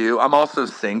love to do. I'm also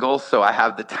single, so I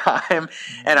have the time.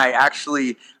 And I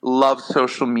actually love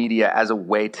social media as a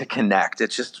way to connect.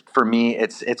 It's just, for me,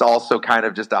 it's also kind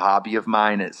of just a hobby of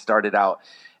mine. It started out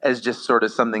as just sort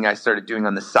of something I started doing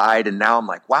on the side. And now I'm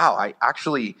like, wow, I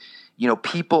actually...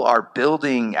 people are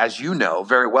building, as you know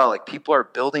very well, like people are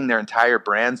building their entire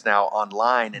brands now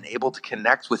online and able to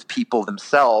connect with people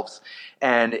themselves.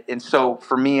 And so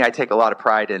for me, I take a lot of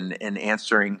pride in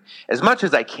answering as much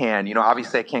as I can.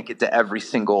 Obviously I can't get to every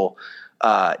single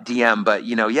DM, but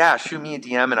shoot me a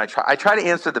DM, and I try to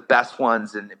answer the best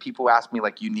ones. And people ask me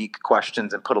like unique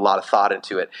questions and put a lot of thought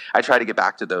into it. I try to get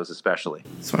back to those, especially.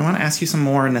 So I want to ask you some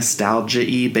more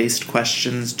nostalgia-y based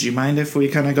questions. Do you mind if we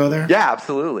kind of go there? Yeah,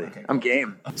 absolutely. I'm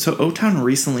game. So O-Town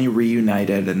recently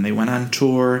reunited and they went on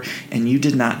tour, and you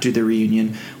did not do the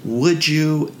reunion. Would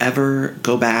you ever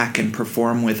go back and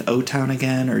perform with O-Town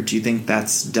again, or do you think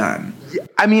that's done?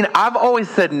 I mean, I've always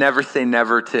said never say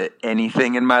never to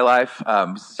anything in my life.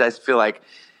 I just feel like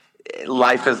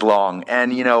life is long.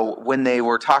 And, when they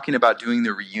were talking about doing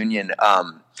the reunion,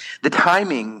 the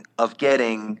timing of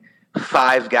getting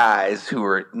 5 guys who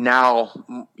are now,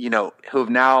 who have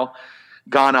now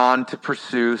gone on to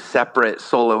pursue separate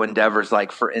solo endeavors.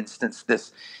 Like, for instance,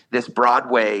 this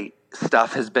Broadway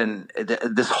stuff has been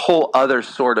this whole other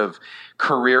sort of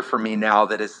career for me now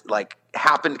that is like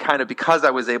happened kind of because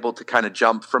I was able to kind of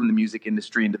jump from the music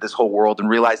industry into this whole world and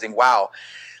realizing, wow,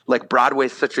 like Broadway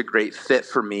is such a great fit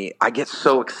for me. I get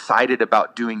so excited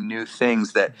about doing new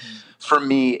things that for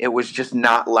me, it was just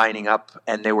not lining up.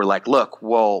 And they were like, look,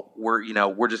 well,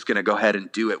 we're just going to go ahead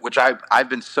and do it, which I've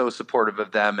been so supportive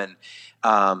of them. And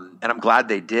I'm glad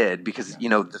they did because,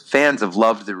 the fans have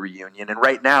loved the reunion. And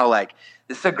right now, like,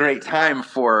 this is a great time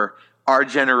for our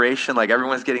generation. Like,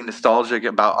 everyone's getting nostalgic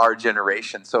about our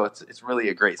generation, so it's really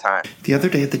a great time. The other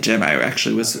day at the gym, I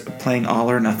actually was playing All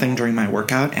or Nothing during my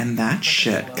workout, and that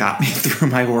shit got me through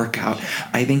my workout.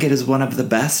 I think it is one of the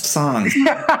best songs.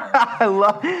 I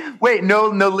love. Wait, no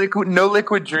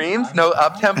Liquid Dreams, no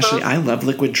Uptempo. Actually, I love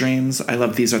Liquid Dreams. I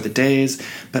love These Are the Days,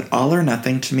 but All or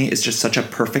Nothing to me is just such a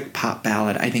perfect pop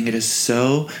ballad. I think it is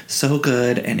so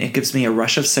good, and it gives me a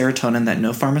rush of serotonin that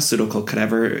no pharmaceutical could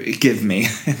ever give me.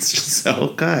 It's just so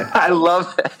good. I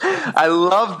love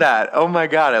that. Oh my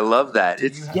God, I love that. Do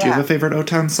you have a favorite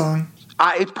O-Town song?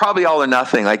 It's probably All or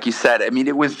Nothing, like you said. I mean,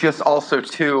 it was just also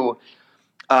too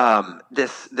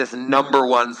this number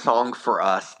one song for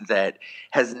us that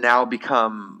has now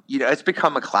become, it's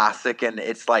become a classic. And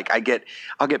it's like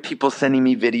I'll get people sending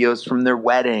me videos from their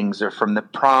weddings or from the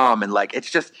prom, and like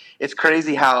it's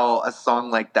crazy how a song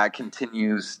like that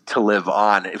continues to live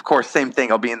on. Of course, same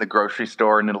thing. I'll be in the grocery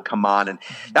store and it'll come on, and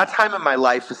that time in my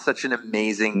life is such an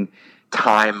amazing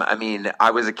time. I mean,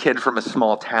 I was a kid from a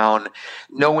small town.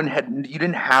 You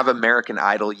didn't have American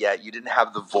Idol yet. You didn't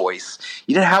have The Voice.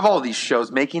 You didn't have all these shows.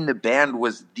 Making the Band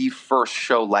was the first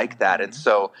show like that. And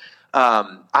so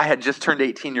I had just turned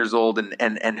 18 years old,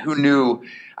 and who knew?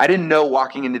 I didn't know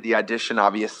walking into the audition,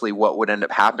 obviously, what would end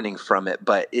up happening from it.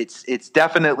 But it's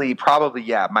definitely probably,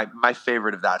 my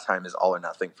favorite of that time is All or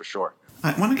Nothing for sure.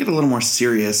 I want to get a little more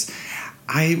serious.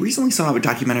 I recently saw a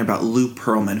documentary about Lou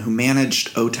Pearlman, who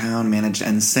managed O-Town, managed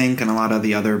NSYNC, and a lot of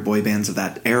the other boy bands of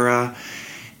that era.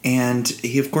 And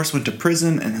he, of course, went to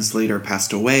prison and has later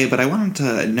passed away. But I wanted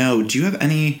to know, do you have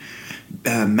any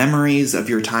memories of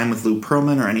your time with Lou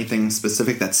Pearlman or anything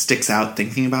specific that sticks out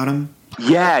thinking about him?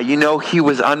 Yeah, he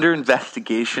was under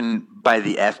investigation by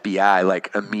the FBI,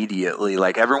 like, immediately.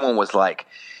 Like, everyone was like,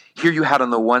 here you had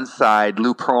on the one side,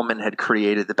 Lou Pearlman had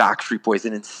created the Backstreet Boys,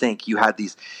 and NSYNC, you had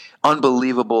these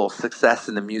unbelievable success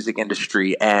in the music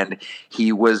industry, and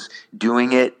he was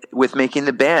doing it with Making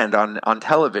the Band on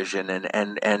television,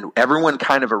 and everyone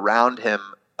kind of around him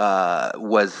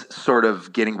was sort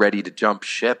of getting ready to jump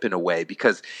ship in a way,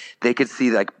 because they could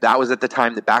see, like, that was at the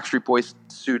time the Backstreet Boys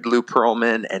sued Lou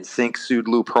Pearlman and NSYNC sued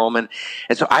Lou Pearlman.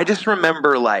 And so I just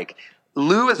remember, like,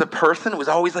 Lou as a person was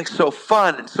always like so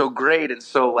fun and so great and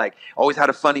so like always had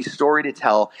a funny story to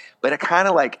tell, but it kind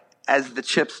of like as the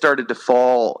chips started to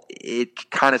fall, it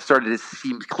kind of started to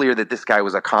seem clear that this guy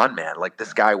was a con man. Like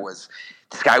this guy was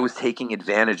taking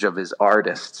advantage of his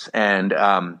artists. And,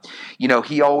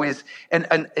 he always,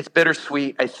 and it's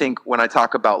bittersweet, I think, when I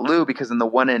talk about Lou, because on the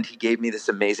one end, he gave me this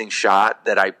amazing shot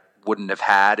that I wouldn't have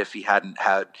had if he hadn't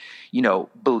had,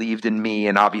 believed in me.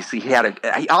 And obviously he had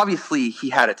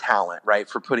a talent, right,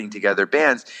 for putting together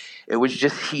bands. It was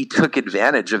just, he took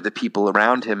advantage of the people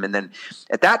around him. And then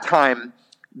at that time,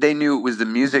 they knew it was the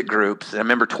music groups. I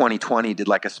remember 2020 did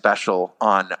like a special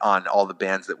on all the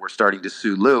bands that were starting to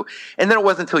sue Lou. And then it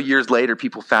wasn't until years later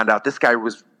people found out this guy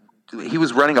was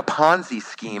running a Ponzi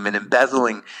scheme and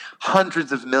embezzling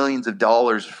hundreds of millions of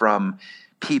dollars from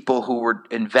people who were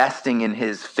investing in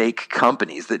his fake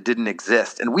companies that didn't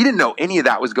exist. And we didn't know any of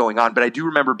that was going on, but I do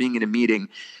remember being in a meeting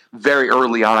very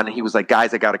early on, and he was like,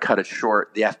 guys, I got to cut it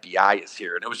short. The FBI is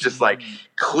here. And it was just like,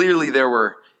 clearly there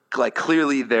were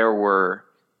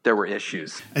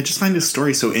issues. I just find this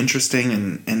story so interesting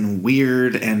and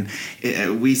weird, and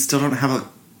we still don't have a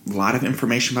lot of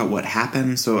information about what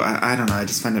happened, so I don't know. I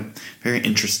just find it very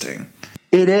interesting.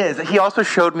 It is. He also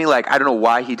showed me, like, I don't know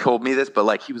why he told me this, but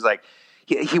like he was like,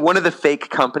 he one of the fake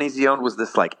companies he owned was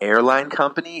this like airline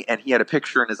company, and he had a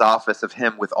picture in his office of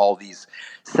him with all these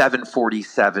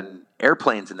 747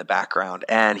 airplanes in the background,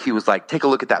 and he was like, take a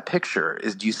look at that picture.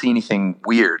 Do you see anything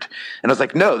weird? And I was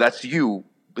like, no, that's you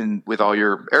with all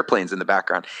your airplanes in the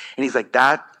background. And he's like,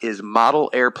 that is model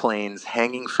airplanes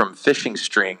hanging from fishing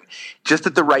string, just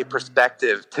at the right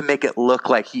perspective to make it look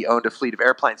like he owned a fleet of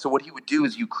airplanes. So what he would do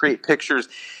is you create pictures,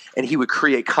 and he would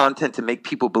create content to make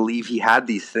people believe he had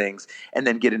these things, and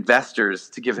then get investors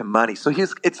to give him money. So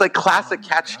it's like classic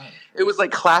catch. It was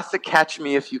like classic Catch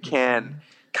Me If You Can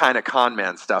kind of con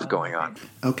man stuff going on.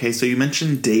 Okay, so you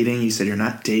mentioned dating. You said you're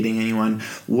not dating anyone.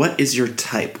 What is your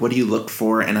type? What do you look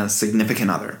for in a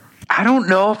significant other? I don't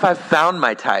know if I've found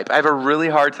my type. I have a really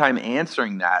hard time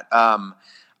answering that.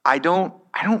 I don't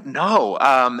know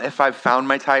if I've found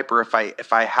my type, or if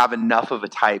I have enough of a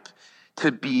type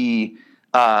to be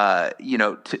to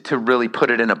really put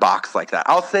it in a box like that.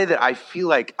 I'll say that I feel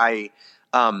like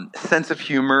sense of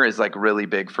humor is like really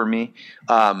big for me.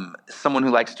 Someone who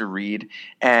likes to read,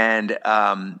 and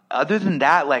other than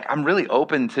that, like I'm really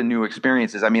open to new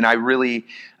experiences. I mean,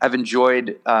 I've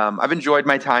enjoyed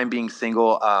my time being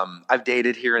single. I've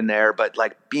dated here and there, but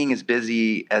like being as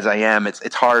busy as I am,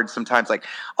 it's hard sometimes. Like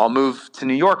I'll move to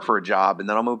New York for a job, and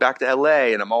then I'll move back to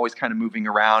LA, and I'm always kind of moving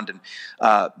around. And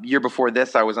year before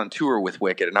this, I was on tour with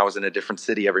Wicked, and I was in a different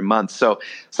city every month. So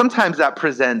sometimes that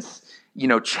presents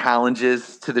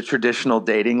challenges to the traditional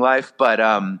dating life. But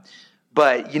I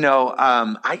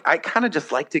kind of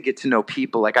just like to get to know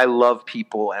people. Like I love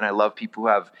people, and I love people who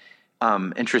have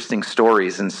interesting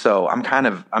stories. And so I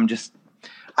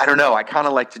don't know. I kind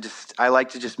of like to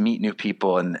just meet new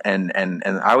people, and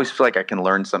I always feel like I can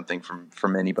learn something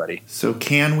from anybody. So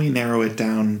can we narrow it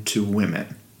down to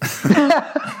women?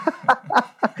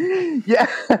 Yeah,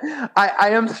 I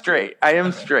am straight.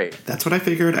 That's what I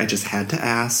figured. I just had to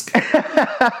ask.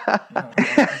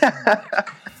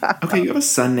 Okay, you have a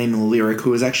son named Lyric who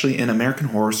was actually in American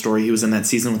Horror Story. He was in that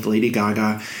season with Lady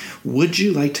Gaga. Would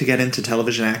you like to get into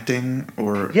television acting?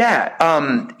 Or yeah,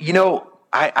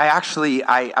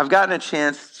 I've gotten a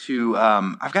chance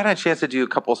to do a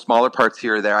couple smaller parts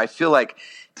here or there. I feel like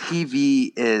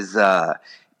TV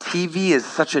is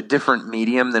such a different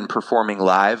medium than performing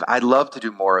live. I'd love to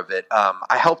do more of it.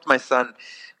 I helped my son.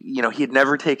 He had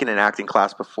never taken an acting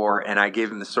class before, and I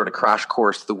gave him this sort of crash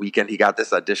course the weekend he got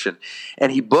this audition,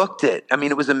 and he booked it. I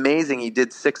mean, it was amazing. He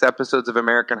did 6 episodes of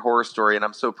American Horror Story, and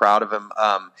I'm so proud of him.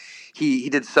 He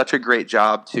did such a great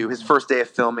job too. His first day of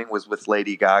filming was with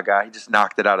Lady Gaga. He just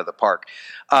knocked it out of the park.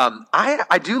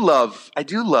 I do love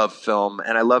film,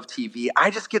 and I love TV.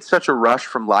 I just get such a rush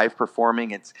from live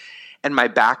performing. And my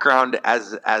background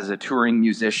as a touring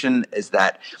musician is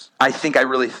that I think I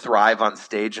really thrive on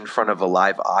stage in front of a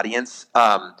live audience.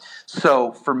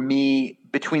 So for me,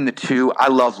 between the two, I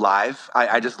love live.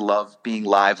 I just love being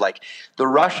live. Like the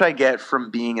rush I get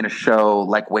from being in a show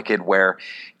like Wicked, where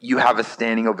you have a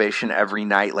standing ovation every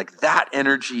night, like that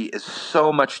energy is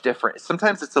so much different.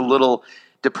 Sometimes it's a little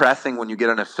depressing when you get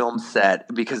on a film set,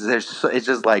 because there's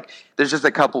just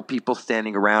a couple people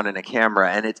standing around and a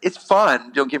camera, and it's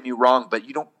fun, don't get me wrong, but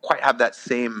you don't quite have that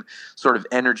same sort of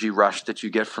energy rush that you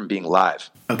get from being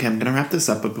live. Okay, I'm going to wrap this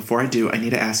up, but before I do, I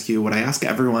need to ask you what I ask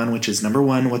everyone, which is number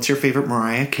 1, what's your favorite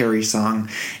Mariah Carey song?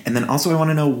 And then also I want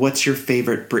to know, what's your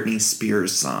favorite Britney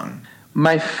Spears song?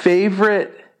 My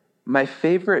favorite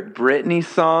Britney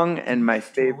song and my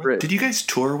favorite... Did you guys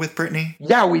tour with Britney?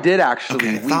 Yeah, we did actually.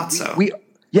 Okay, I thought so.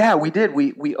 Yeah, we did.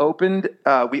 We opened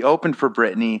for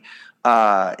Britney,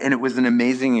 and it was an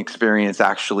amazing experience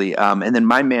actually. And then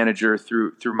my manager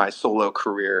through my solo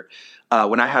career,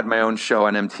 when I had my own show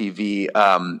on MTV,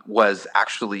 was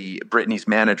actually Britney's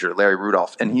manager, Larry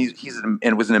Rudolph, and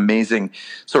it was an amazing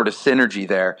sort of synergy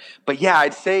there. But yeah,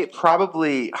 I'd say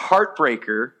probably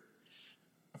Heartbreaker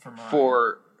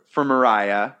for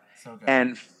Mariah, So good.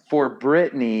 and for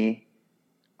Britney,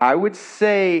 I would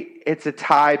say it's a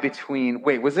tie between.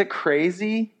 Wait, was it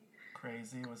Crazy?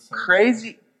 Crazy was so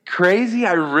Crazy.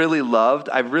 I really loved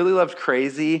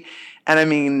Crazy, and I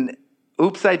mean,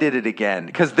 Oops, I Did It Again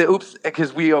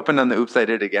because we opened on the Oops, I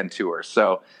Did It Again tour.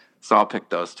 So I'll pick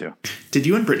those two. Did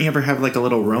you and Britney ever have like a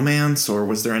little romance, or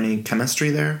was there any chemistry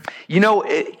there? You know,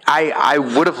 I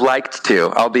would have liked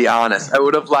to. I'll be honest. I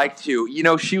would have liked to. You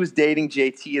know, she was dating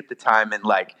JT at the time, and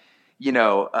like, you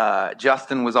know,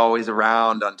 Justin was always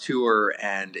around on tour,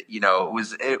 and you know,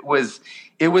 it was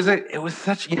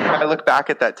such. You know, I look back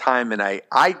at that time, and I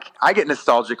get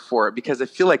nostalgic for it because I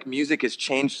feel like music has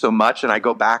changed so much, and I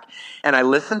go back and I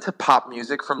listen to pop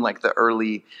music from like the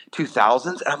early 2000s,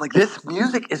 and I'm like, this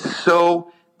music is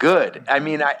so good. I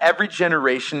mean, every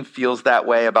generation feels that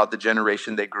way about the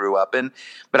generation they grew up in,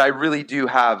 but I really do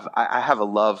have a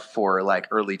love for like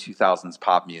early 2000s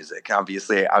pop music.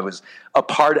 Obviously, I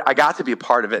got to be a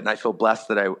part of it, and I feel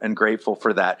blessed and grateful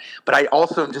for that. But I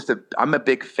also am I'm a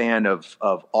big fan of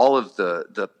all of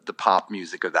the pop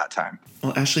music of that time.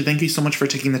 Well, Ashley, thank you so much for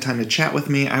taking the time to chat with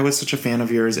me. I was such a fan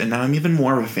of yours, and now I'm even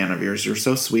more of a fan of yours. You're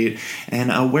so sweet.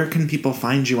 And where can people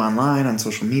find you online, on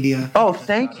social media? Oh,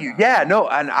 thank you. Yeah, no,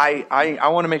 and I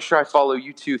want to make sure I follow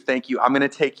you too. Thank you. I'm going to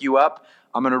take you up.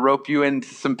 I'm going to rope you into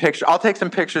some pictures. I'll take some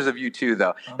pictures of you too,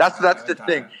 though. That's the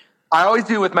thing. I always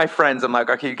do with my friends. I'm like,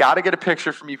 okay, you got to get a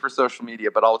picture for me for social media,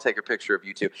 but I'll take a picture of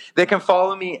you too. They can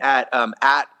follow me at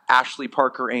Ashley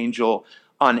Parker Angel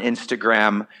on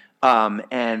Instagram.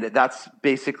 And that's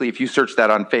basically, if you search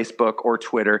that on Facebook or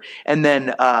Twitter. And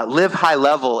then Live High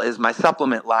Level is my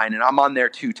supplement line, and I'm on there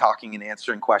too, talking and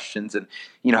answering questions and,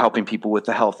 you know, helping people with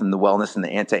the health and the wellness and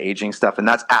the anti-aging stuff. And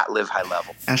that's at Live High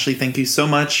Level. Ashley, thank you so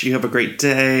much. You have a great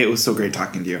day. It was so great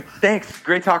talking to you. Thanks.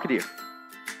 Great talking to you.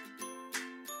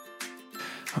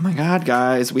 Oh my God,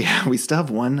 guys, we still have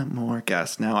one more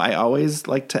guest. Now, I always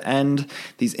like to end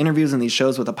these interviews and these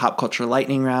shows with a pop culture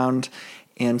lightning round.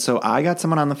 And so I got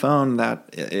someone on the phone that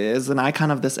is an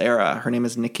icon of this era. Her name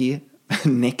is Nikki.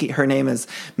 Her name is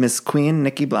Miss Queen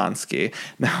Nikki Blonsky.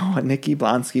 Now, Nikki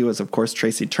Blonsky was, of course,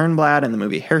 Tracy Turnblad in the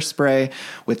movie Hairspray,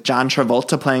 with John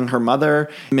Travolta playing her mother,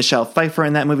 Michelle Pfeiffer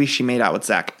in that movie. She made out with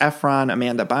Zac Efron.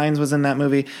 Amanda Bynes was in that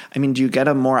movie. I mean, do you get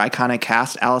a more iconic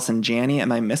cast? Allison Janney.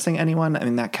 Am I missing anyone? I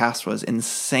mean, that cast was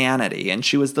insanity, and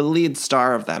she was the lead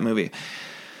star of that movie.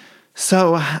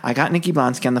 So I got Nikki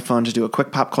Blonsky on the phone to do a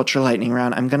quick pop culture lightning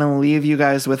round. I'm going to leave you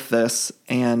guys with this.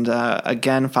 And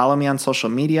again, follow me on social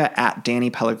media at Danny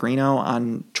Pellegrino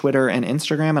on Twitter and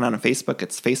Instagram. And on Facebook,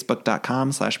 it's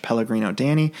facebook.com/Pellegrino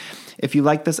Danny. If you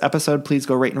like this episode, please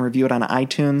go rate and review it on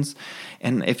iTunes.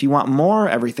 And if you want more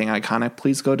Everything Iconic,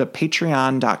 please go to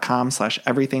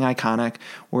patreon.com/Everything Iconic,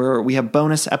 where we have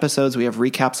bonus episodes. We have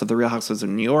recaps of The Real Housewives of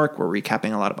New York. We're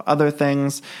recapping a lot of other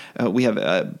things. We have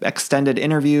extended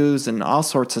interviews and all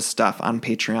sorts of stuff on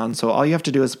Patreon. So all you have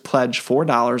to do is pledge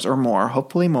 $4 or more,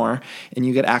 hopefully more, and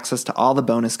you get access to all the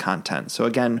bonus content. So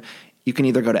again, you can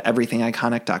either go to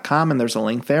everythingiconic.com and there's a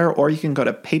link there, or you can go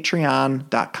to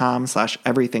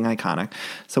patreon.com/everythingiconic.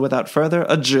 So without further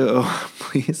ado,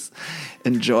 please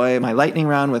enjoy my lightning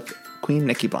round with Queen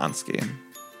Nikki Blonsky.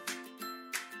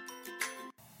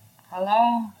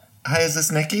 Hello? Hi, is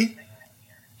this Nikki?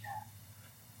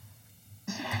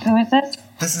 Who is this?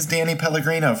 This is Danny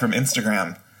Pellegrino from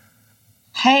Instagram.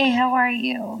 Hey, how are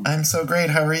you? I'm so great.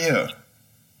 How are you?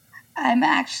 I'm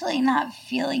actually not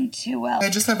feeling too well. I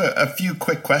just have a few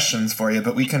quick questions for you,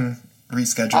 but we can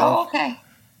reschedule. Oh, okay.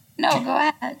 No, go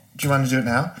ahead. Do you want to do it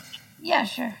now? Yeah,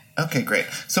 sure. Okay, great.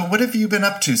 So what have you been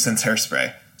up to since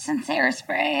Hairspray? Since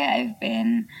Hairspray, I've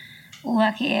been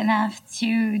lucky enough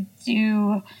to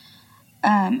do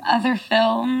other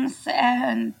films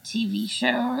and TV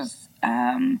shows.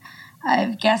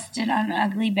 I've guested on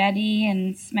Ugly Betty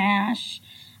and Smash.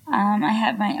 I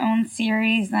have my own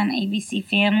series on ABC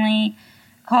Family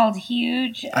called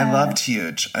Huge. I loved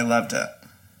Huge. I loved it.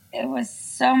 It was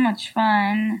so much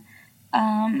fun.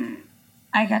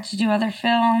 I got to do other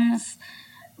films.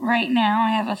 Right now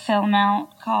I have a film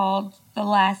out called The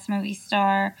Last Movie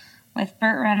Star with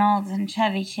Burt Reynolds and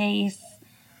Chevy Chase.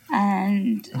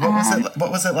 And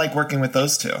what was it like working with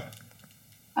those two?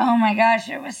 Oh my gosh,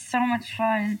 it was so much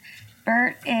fun.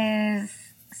 Burt is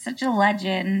such a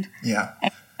legend. Yeah. I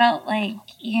felt like,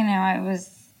 I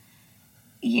was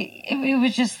it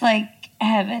was just like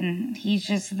heaven. He's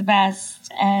just the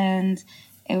best, and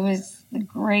it was the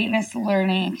greatest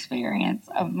learning experience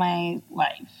of my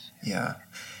life. Yeah.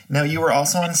 Now, you were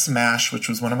also on Smash, which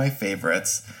was one of my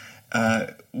favorites.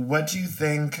 What do you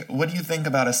think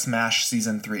about a Smash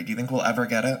season 3? Do you think we'll ever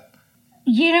get it?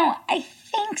 I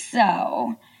think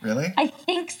so. Really? I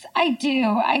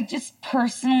do. I just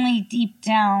personally, deep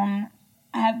down,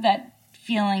 have that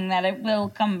feeling that it will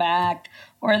come back,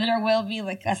 or there will be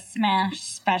like a Smash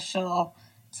special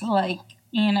to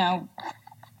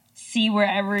see where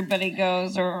everybody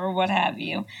goes or what have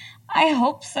you. I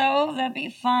hope so. That'd be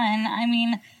fun. I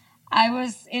mean, I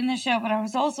was in the show, but I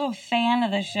was also a fan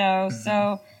of the show. Mm-hmm.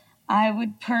 So I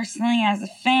would personally, as a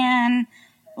fan,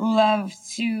 love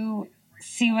to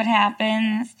see what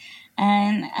happens.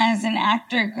 And as an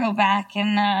actor, go back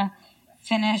and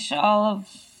finish all of,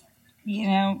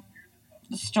 the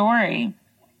story.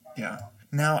 Yeah.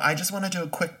 Now, I just want to do a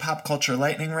quick pop culture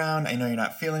lightning round. I know you're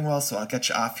not feeling well, so I'll get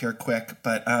you off here quick.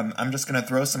 But I'm just going to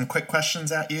throw some quick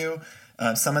questions at you.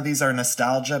 Some of these are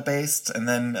nostalgia-based, and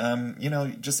then,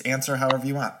 just answer however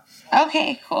you want.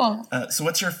 Okay, cool. So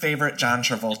what's your favorite John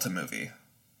Travolta movie?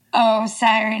 Oh,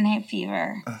 Saturday Night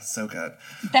Fever. Oh, so good.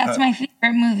 That's my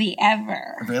favorite movie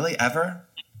ever. Really? Ever?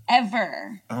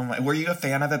 Ever. Oh, my. Were you a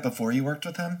fan of it before you worked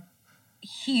with him?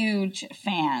 Huge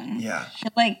fan. Yeah.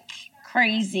 Like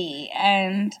crazy.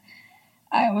 And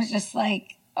I was just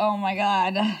like, oh my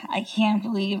God, I can't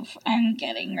believe I'm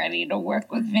getting ready to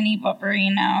work with Vinnie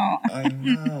Barbarino. I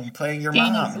know. Playing your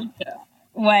mom.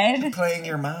 What? Playing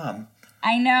your mom.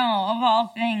 I know, of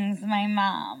all things, my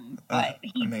mom. But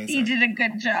he did a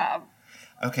good job.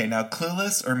 Okay, now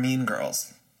Clueless or Mean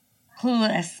Girls?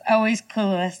 Clueless. Always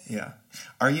Clueless. Yeah.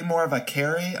 Are you more of a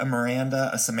Carrie, a Miranda,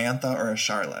 a Samantha, or a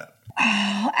Charlotte?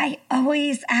 Oh, I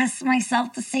always ask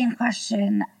myself the same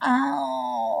question.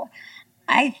 Oh,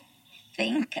 I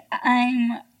think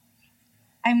I'm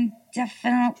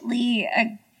definitely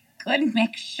a good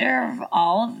mixture of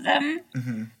all of them.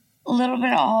 Mm-hmm. A little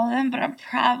bit of all of them, but I'm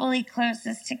probably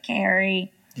closest to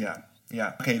Carrie. Yeah.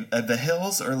 Okay, The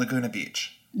Hills or Laguna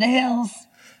Beach? The Hills.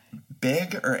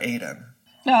 Big or Aiden?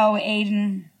 Oh,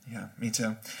 Aiden. Yeah, me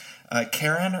too.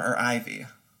 Karen or Ivy?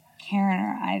 Karen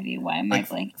or Ivy? Why am I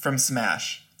blank? From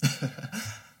Smash.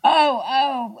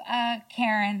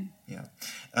 Karen. Yeah.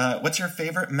 What's your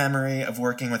favorite memory of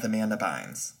working with Amanda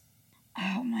Bynes?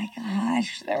 Oh my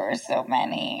gosh, there were so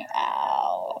many.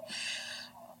 Oh.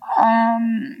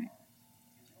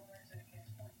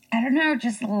 I don't know,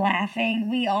 just laughing.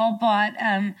 We all bought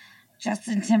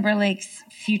Justin Timberlake's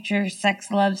Future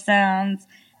Sex Love Sounds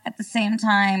at the same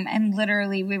time, and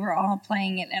literally we were all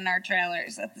playing it in our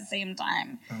trailers at the same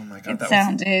time. Oh my God,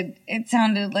 it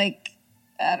sounded like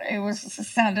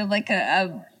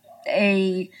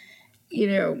a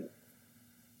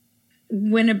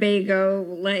Winnebago,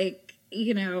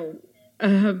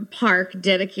 park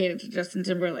dedicated to Justin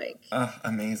Timberlake.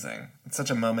 Amazing. It's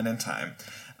such a moment in time.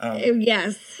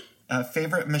 Yes.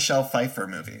 Favorite Michelle Pfeiffer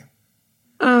movie?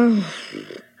 Oh,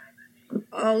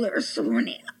 there's so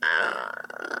many.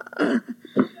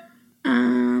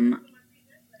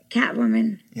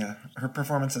 Catwoman. Yeah, her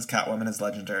performance as Catwoman is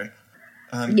legendary.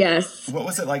 Yes. What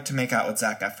was it like to make out with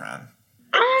Zac Efron?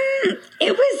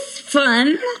 It was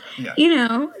fun. Yeah.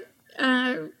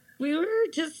 We were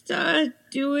just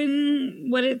doing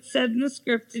what it said in the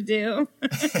script to do.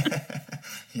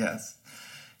 Yes.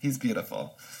 He's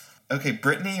beautiful. Okay,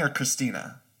 Brittany or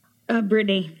Christina?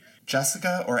 Brittany.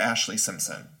 Jessica or Ashley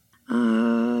Simpson?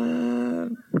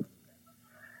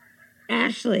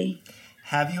 Ashley.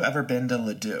 Have you ever been to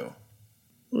Ledoux?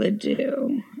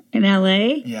 Ledoux. In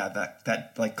L.A.? Yeah,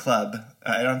 that club.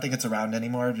 I don't think it's around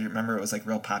anymore. Do you remember it was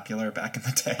real popular back in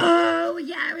the day? Oh,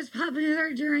 yeah, it was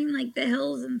popular during the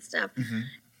Hills and stuff. Mm-hmm.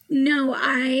 No,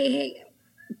 I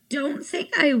don't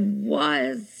think I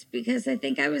was, because I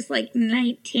think I was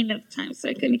 19 at the time, so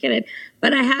I couldn't get it.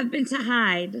 But I have been to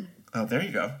Hyde. Oh, there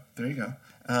you go.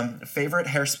 Favorite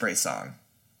Hairspray song?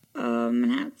 I'm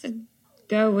gonna have to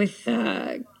go with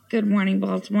Good Morning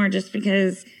Baltimore, just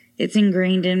because it's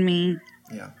ingrained in me.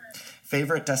 Yeah.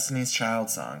 Favorite Destiny's Child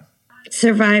song?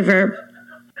 Survivor.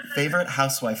 Favorite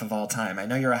housewife of all time? I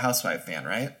know you're a housewife fan,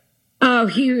 right? Oh,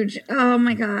 huge. Oh,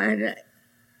 my God.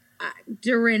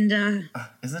 Dorinda.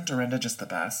 Isn't Dorinda just the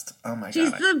best? Oh, my God.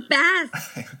 She's the best.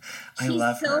 I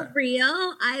love her. She's so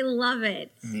real. I love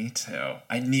it. Me too.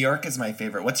 New York is my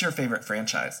favorite. What's your favorite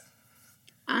franchise?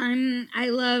 I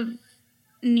love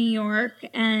New York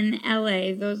and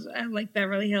LA. Those, I like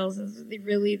Beverly Hills. Those are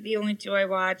really the only two I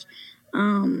watch.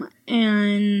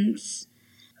 And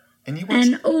And you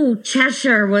watched... And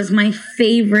Cheshire was my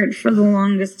favorite for the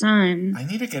longest time. I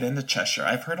need to get into Cheshire.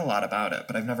 I've heard a lot about it,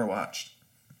 but I've never watched.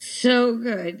 So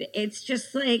good. It's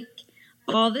just like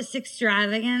all this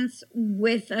extravagance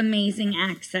with amazing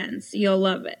accents. You'll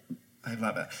love it. I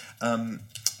love it.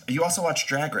 You also watch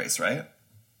Drag Race, right?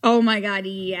 Oh my God,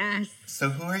 yes. So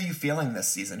who are you feeling this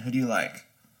season? Who do you like?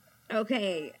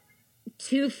 Okay,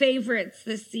 2 favorites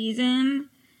this season.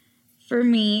 For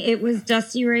me, it was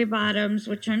Dusty Ray Bottoms,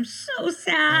 which I'm so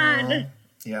sad.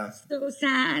 Yeah. So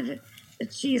sad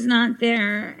that she's not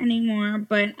there anymore.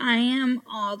 But I am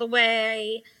all the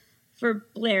way for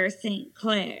Blair St.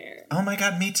 Clair. Oh my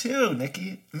God, me too,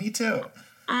 Nikki. Me too.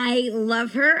 I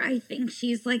love her. I think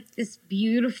she's like this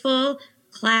beautiful,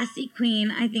 classy queen.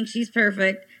 I think she's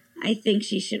perfect. I think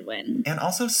she should win. And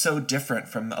also so different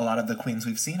from a lot of the queens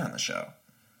we've seen on the show.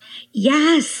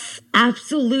 Yes,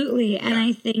 absolutely. And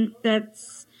I think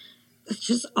that's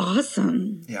just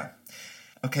awesome. Yeah.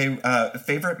 Okay,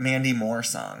 favorite Mandy Moore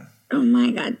song? Oh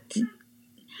my God.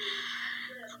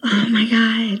 Oh my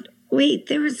God. Wait,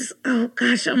 there was, oh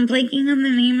gosh, I'm blanking on the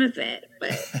name of it.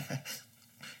 But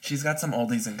She's got some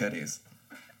oldies and goodies.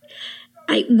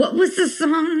 What was the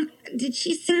song? Did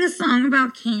she sing a song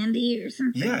about candy or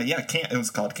something? Yeah, it was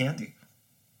called Candy.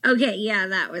 Okay, yeah,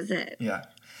 that was it. Yeah.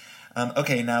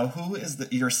 Okay, now who is the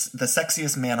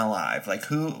sexiest man alive? Like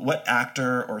what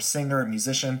actor or singer or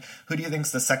musician, who do you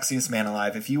think's the sexiest man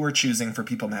alive? If you were choosing for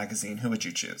People magazine, who would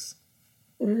you choose?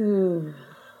 Ooh.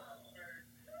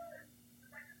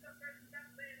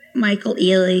 Michael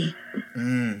Ealy.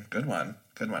 Good one.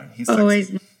 He's always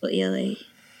sexy. Michael Ealy.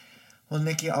 Well,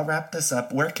 Nikki, I'll wrap this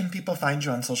up. Where can people find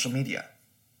you on social media?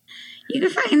 You can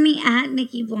find me at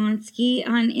Nikki Blonsky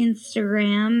on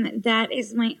Instagram. That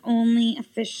is my only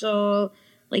official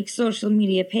social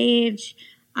media page.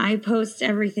 I post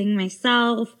everything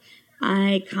myself.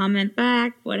 I comment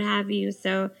back, what have you.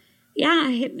 So yeah,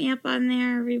 hit me up on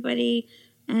there, everybody.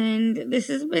 And this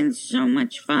has been so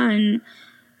much fun.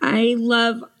 I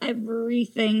love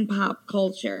everything pop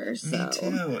culture. So. Me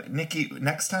too. Nikki,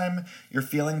 next time you're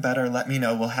feeling better, let me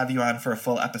know. We'll have you on for a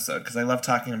full episode because I love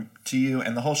talking to you,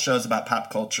 and the whole show's about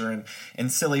pop culture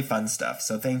and silly fun stuff.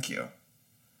 So thank you.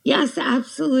 Yes,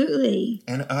 absolutely.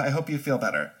 And I hope you feel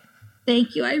better.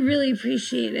 Thank you. I really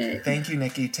appreciate it. Thank you,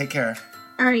 Nikki. Take care.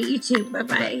 All right, you too.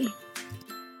 Bye-bye.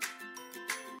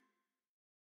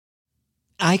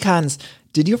 Icons.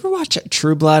 Did you ever watch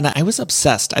True Blood? I was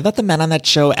obsessed. I thought the men on that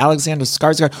show, Alexander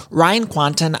Skarsgård, Ryan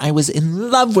Kwanten, I was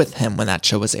in love with him when that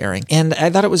show was airing. And I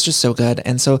thought it was just so good.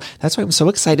 And so that's why I'm so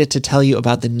excited to tell you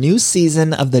about the new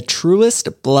season of the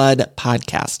Truest Blood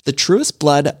podcast. The Truest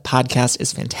Blood podcast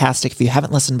is fantastic. If you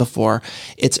haven't listened before,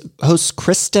 it's hosts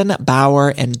Kristen Bauer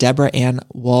and Deborah Ann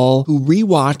Woll, who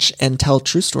rewatch and tell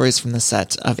true stories from the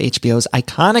set of HBO's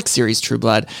iconic series True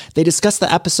Blood. They discuss the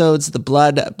episodes, the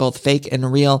blood, both fake and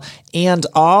real, and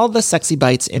all the sexy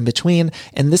bites in between.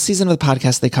 And this season of the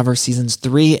podcast, they cover seasons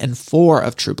 3 and 4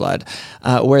 of True Blood,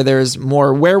 where there's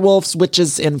more werewolves,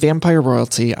 witches, and vampire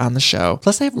royalty on the show.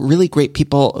 Plus, they have really great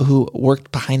people who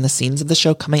worked behind the scenes of the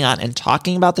show coming on and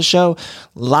talking about the show.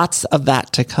 Lots of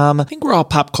that to come. I think we're all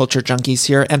pop culture junkies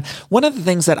here. And one of the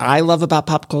things that I love about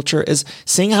pop culture is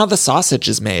seeing how the sausage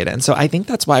is made. And so I think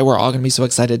that's why we're all going to be so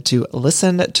excited to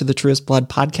listen to the Truest Blood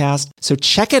podcast. So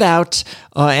check it out.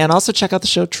 And also check out the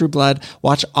show True Blood.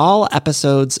 Watch all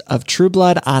episodes of True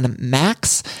Blood on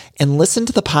Max and listen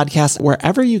to the podcast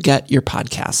wherever you get your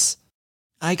podcasts.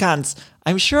 Icons,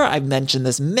 I'm sure I've mentioned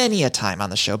this many a time on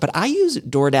the show, but I use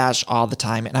DoorDash all the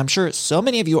time, and I'm sure so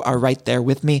many of you are right there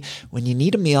with me. When you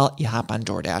need a meal, you hop on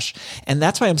DoorDash. And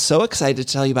that's why I'm so excited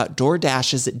to tell you about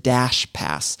DoorDash's Dash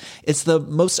Pass. It's the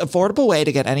most affordable way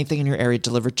to get anything in your area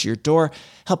delivered to your door,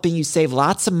 helping you save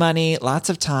lots of money, lots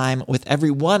of time with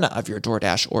every one of your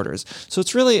DoorDash orders. So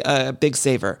it's really a big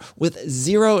saver with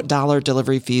 $0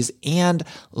 delivery fees and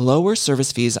lower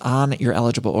service fees on your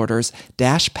eligible orders.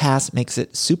 Dash Pass makes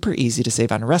it super easy to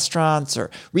save on restaurants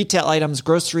or retail items,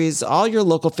 groceries, all your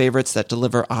local favorites that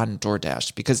deliver on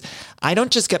DoorDash. Because I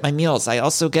don't just get my meals, I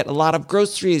also get a lot of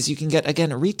groceries. You can get,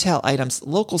 again, retail items,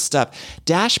 local stuff.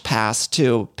 Dash Pass,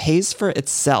 too, pays for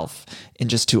itself in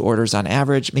just 2 orders on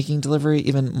average, making delivery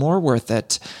even more worth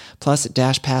it. Plus,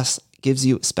 Dash Pass gives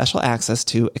you special access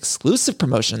to exclusive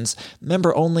promotions,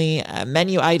 member-only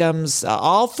menu items,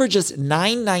 all for just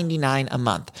 $9.99 a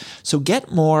month. So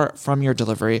get more from your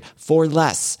delivery for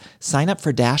less. Sign up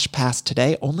for Dash Pass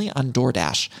today only on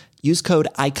DoorDash. Use code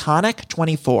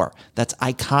ICONIC24. That's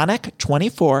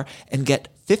ICONIC24 and get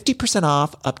 50%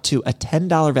 off up to a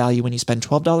 $10 value when you spend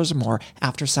 $12 or more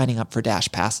after signing up for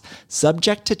Dash Pass.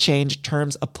 Subject to change.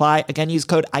 Terms apply. Again, use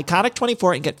code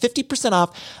ICONIC24 and get 50%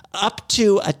 off up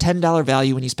to a $10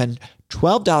 value when you spend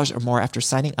 $12 or more after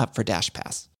signing up for Dash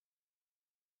Pass.